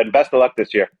 like I said. And best of luck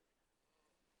this year.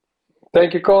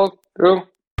 Thank you, Cole.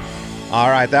 All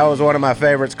right, that was one of my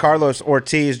favorites. Carlos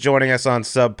Ortiz joining us on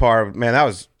Subpar. Man,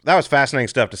 that was fascinating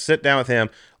stuff to sit down with him,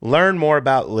 learn more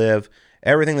about LIV,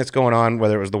 everything that's going on,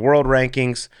 whether it was the world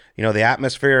rankings, the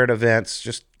atmosphere at events,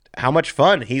 just how much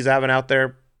fun he's having out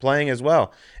there playing as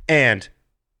well, and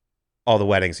all the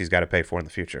weddings he's got to pay for in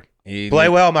the future. Play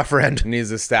well, my friend.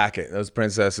 Needs to stack it. Those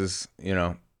princesses,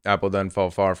 apple doesn't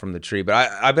fall far from the tree. But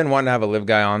I've been wanting to have a LIV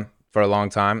guy on for a long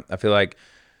time. I feel like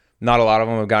Not a lot of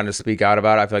them have gotten to speak out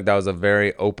about it. I feel like that was a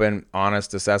very open,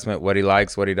 honest assessment, what he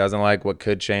likes, what he doesn't like, what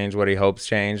could change, what he hopes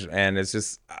change. And it's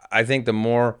just, I think the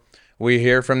more we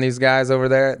hear from these guys over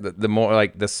there, the more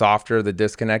like the softer the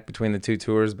disconnect between the two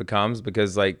tours becomes,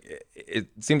 because like it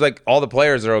seems like all the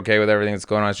players are okay with everything that's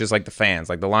going on. It's just like the fans,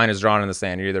 like the line is drawn in the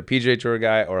sand. You're either a PGA Tour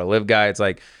guy or a LIV guy. It's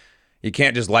like, you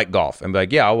can't just like golf and be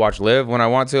like, yeah, I'll watch LIV when I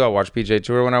want to. I'll watch PGA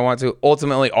Tour when I want to.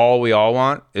 Ultimately, all we all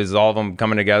want is all of them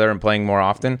coming together and playing more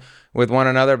often with one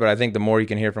another. But I think the more you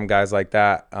can hear from guys like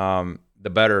that, the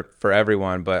better for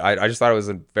everyone. But I just thought it was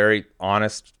a very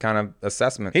honest kind of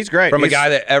assessment. He's great. From a guy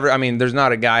that there's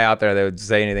not a guy out there that would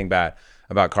say anything bad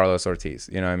about Carlos Ortiz.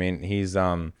 You know what I mean? He's,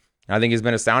 I think he's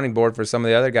been a sounding board for some of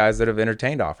the other guys that have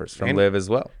entertained offers from LIV as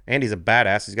well. And he's a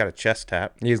badass. He's got a chest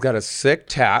tap. He's got a sick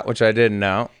tat, which I didn't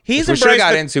know. We should have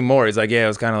got into more. He's like, yeah, it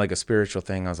was kind of like a spiritual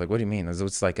thing. I was like, what do you mean?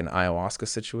 It's like an ayahuasca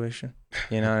situation.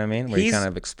 You know what I mean? Where you kind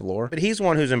of explore. But he's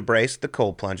one who's embraced the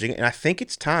cold plunging, and I think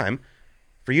it's time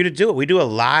for you to do it. We do a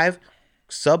live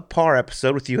subpar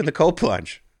episode with you in the cold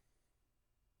plunge.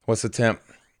 What's the temp?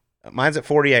 Mine's at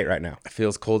 48 right now. It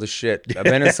feels cold as shit. I've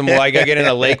been in some, like, I get in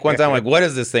a lake one time, I'm like, what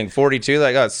is this thing? 42?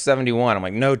 Like, oh, it's 71. I'm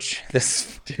like, no,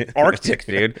 this Arctic,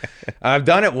 dude. I've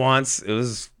done it once. It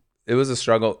was a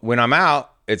struggle. When I'm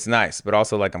out, it's nice, but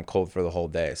also like I'm cold for the whole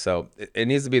day. So it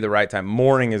needs to be the right time.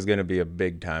 Morning is going to be a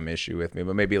big time issue with me,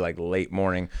 but maybe like late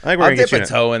morning. I'll dip a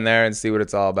toe in there and see what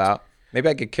it's all about. Maybe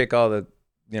I could kick all the,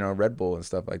 Red Bull and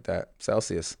stuff like that.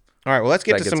 Celsius. All right, well, let's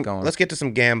get to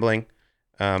some gambling.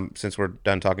 Since we're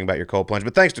done talking about your cold plunge.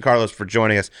 But thanks to Carlos for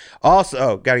joining us.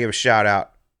 Also, got to give a shout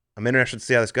out. I'm interested to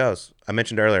see how this goes. I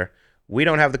mentioned earlier, we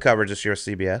don't have the coverage this year at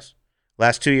CBS.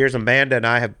 Last 2 years, Amanda and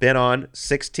I have been on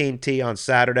 16T on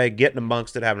Saturday, getting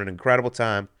amongst it, having an incredible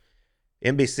time.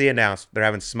 NBC announced they're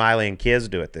having Smiley and Kiz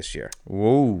do it this year.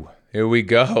 Whoa, here we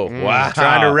go. Wow.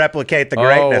 Trying to replicate the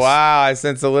greatness. Oh, wow. I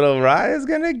sense a little ride is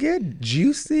going to get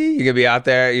juicy. You're going to be out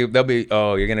there. You're going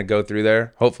to go through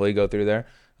there. Hopefully go through there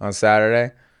on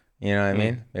Saturday. You know what I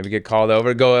mean? Maybe get called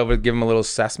over, go over, give them a little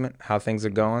assessment, how things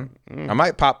are going. I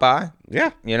might pop by.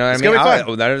 Yeah. You know what it's I mean? Gonna be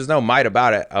fun. There's no might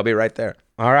about it. I'll be right there.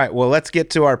 All right. Well, let's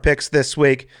get to our picks this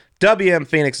week. WM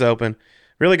Phoenix Open.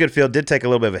 Really good field. Did take a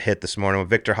little bit of a hit this morning when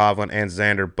Victor Hovland and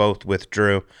Xander both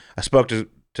withdrew. I spoke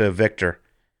to Victor.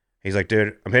 He's like,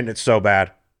 dude, I'm hitting it so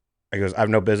bad. He goes, I have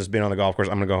no business being on the golf course.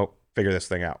 I'm going to go figure this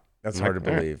thing out. That's hard to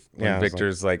believe. When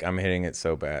Victor's like, I'm hitting it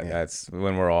so bad. Yeah. That's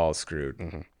when we're all screwed.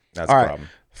 Mm-hmm. That's the problem.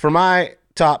 For my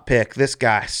top pick, this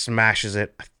guy smashes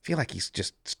it. I feel like he's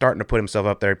just starting to put himself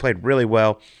up there. He played really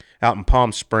well out in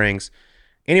Palm Springs.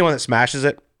 Anyone that smashes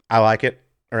it, I like it.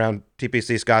 Around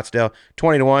TPC Scottsdale,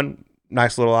 20-1,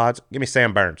 nice little odds. Give me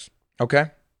Sam Burns.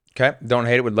 Okay. Don't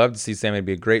hate it. Would love to see Sam. He'd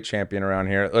be a great champion around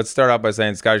here. Let's start off by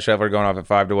saying Scotty Scheffler going off at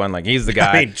 5-1. Like, he's the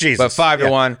guy. I mean, Jesus. But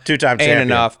 5-1, two-time ain't champion.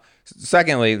 enough.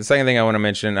 Secondly, the second thing I want to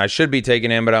mention, I should be taking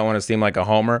him, but I don't want to seem like a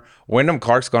homer. Wyndham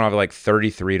Clark's going off at like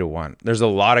 33-1. There's a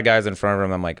lot of guys in front of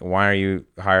him. I'm like, why are you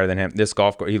higher than him? This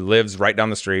golf course, he lives right down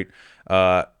the street.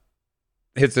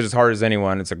 Hits it as hard as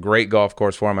anyone. It's a great golf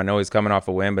course for him. I know he's coming off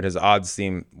a win, but his odds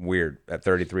seem weird at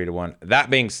 33-1. That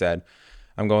being said,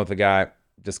 I'm going with the guy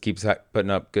just keeps putting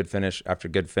up good finish after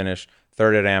good finish.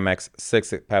 Third at Amex,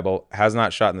 sixth at Pebble. Has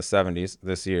not shot in the 70s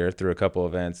this year through a couple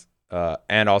events.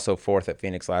 And also fourth at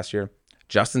Phoenix last year.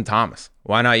 Justin Thomas.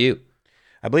 Why not you?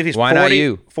 I believe he's Why 40, not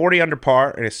you? 40 under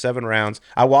par in his 7 rounds.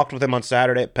 I walked with him on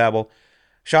Saturday at Pebble.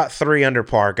 Shot 3 under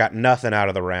par. Got nothing out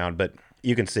of the round, but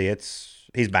you can see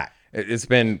he's back. It's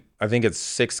been, I think it's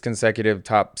 6 consecutive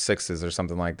top 6s or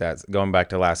something like that, going back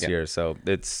to last year. So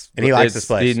and he likes this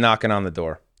place. He's knocking on the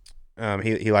door.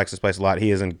 He likes this place a lot.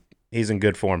 He's in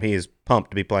good form. He is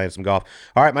pumped to be playing some golf.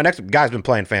 All right, my next guy's been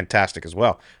playing fantastic as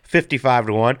well.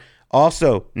 55-1.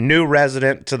 Also, new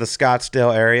resident to the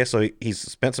Scottsdale area, so he's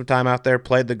spent some time out there,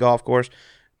 played the golf course,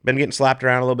 been getting slapped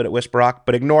around a little bit at Whisper Rock,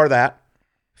 but ignore that.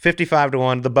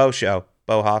 55-1, the Bo Show,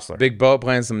 Bo Hostler. Big Bo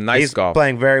playing some nice golf. He's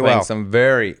playing very well. Playing some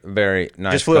very, very nice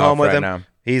golf. Just flew home with him. Now.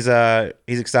 He's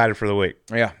excited for the week.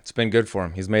 Yeah, it's been good for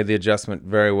him. He's made the adjustment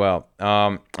very well.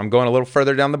 I'm going a little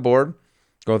further down the board.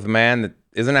 Go with a man that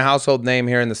isn't a household name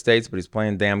here in the States, but he's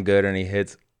playing damn good, and he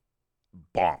hits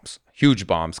bombs. Huge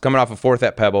bombs. Coming off a 4th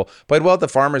at Pebble. Played well at the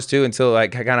Farmers, too, until I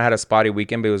kind of had a spotty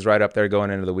weekend, but he was right up there going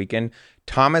into the weekend.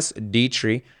 Thomas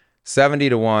Dietrich,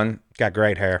 70-1. Got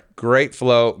great hair. Great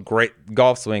flow. Great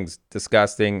golf swings.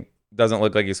 Disgusting. Doesn't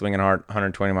look like he's swinging hard.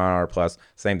 120 mile an hour plus.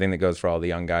 Same thing that goes for all the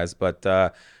young guys. But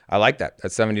I like that.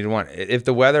 That's 70-1. If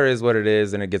the weather is what it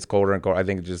is and it gets colder and colder, I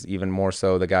think just even more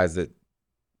so the guys that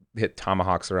hit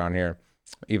tomahawks around here,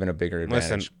 even a bigger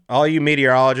advantage. Listen, all you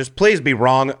meteorologists, please be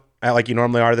wrong like you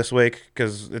normally are this week,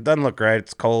 because it doesn't look great.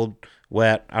 It's cold,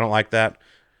 wet. I don't like that.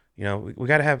 You know, we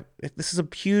got to have – this is a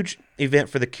huge event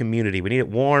for the community. We need it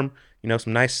warm, you know,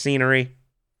 some nice scenery.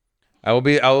 I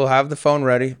will have the phone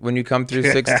ready when you come through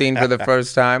 16 for the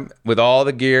first time with all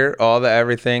the gear, all the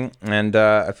everything, and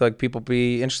I feel like people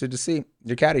be interested to see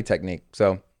your caddy technique.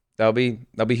 So that'll be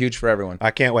huge for everyone. I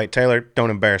can't wait. Taylor,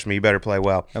 don't embarrass me. You better play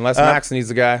well. Unless Max needs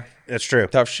the guy. That's true.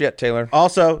 Tough shit, Taylor.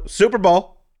 Also, Super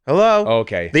Bowl. Hello.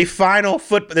 Okay. The final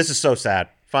football. This is so sad.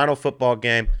 Final football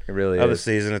game it really of is.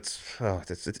 the season.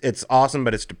 It's awesome,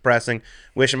 but it's depressing.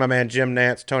 Wishing my man Jim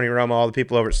Nantz, Tony Romo, all the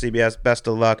people over at CBS best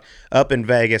of luck up in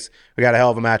Vegas. We got a hell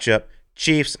of a matchup.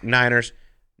 Chiefs, Niners.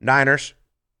 Niners,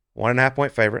 1.5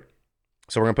 point favorite.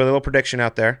 So we're gonna put a little prediction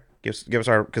out there. Give us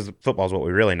our, because football is what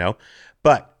we really know.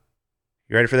 But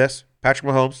you ready for this?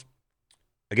 Patrick Mahomes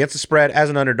against the spread as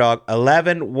an underdog,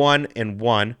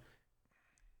 11-1-1,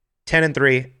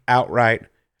 10-3 outright.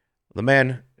 The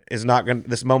man is not going.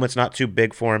 This moment's not too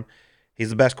big for him. He's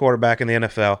the best quarterback in the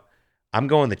NFL. I'm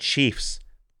going the Chiefs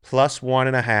plus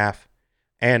 1.5,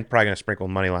 and probably going to sprinkle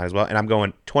money line as well. And I'm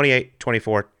going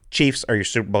 28-24. Chiefs are your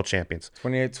Super Bowl champions.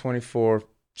 28-24.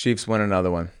 Chiefs win another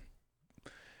one.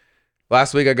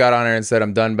 Last week I got on here and said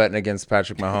I'm done betting against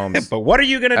Patrick Mahomes. But what are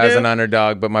you going to do? As an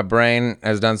underdog, but my brain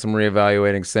has done some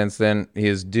reevaluating since then. He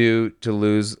is due to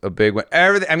lose a big win.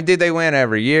 Dude, they win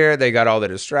every year. They got all the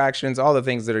distractions, all the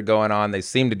things that are going on. They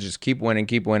seem to just keep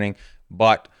winning.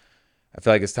 But I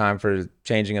feel like it's time for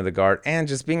changing of the guard and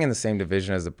just being in the same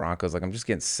division as the Broncos. Like, I'm just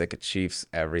getting sick of Chiefs,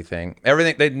 everything.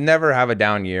 They never have a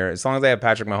down year. As long as they have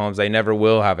Patrick Mahomes, they never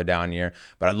will have a down year.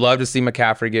 But I'd love to see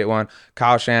McCaffrey get one.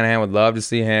 Kyle Shanahan would love to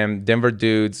see him. Denver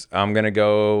dudes, I'm gonna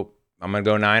go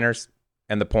Niners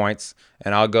and the points.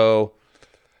 And I'm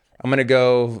gonna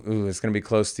go, it's gonna be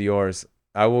close to yours.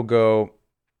 I will go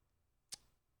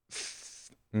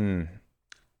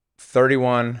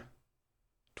 31-27.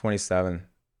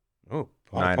 Oh,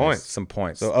 Niners, some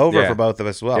points. So over for both of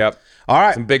us as well. Yep. All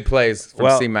right. Some big plays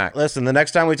from C-Mac. Listen, the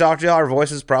next time we talk to y'all, our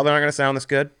voices probably aren't going to sound this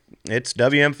good. It's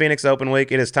WM Phoenix Open Week.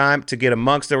 It is time to get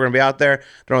amongst it. We're going to be out there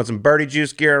throwing some birdie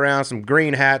juice gear around, some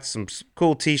green hats, some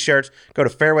cool T-shirts. Go to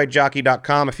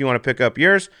fairwayjockey.com if you want to pick up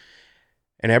yours.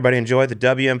 And everybody enjoy the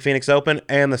WM Phoenix Open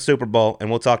and the Super Bowl. And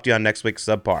we'll talk to you on next week's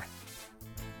Subpar.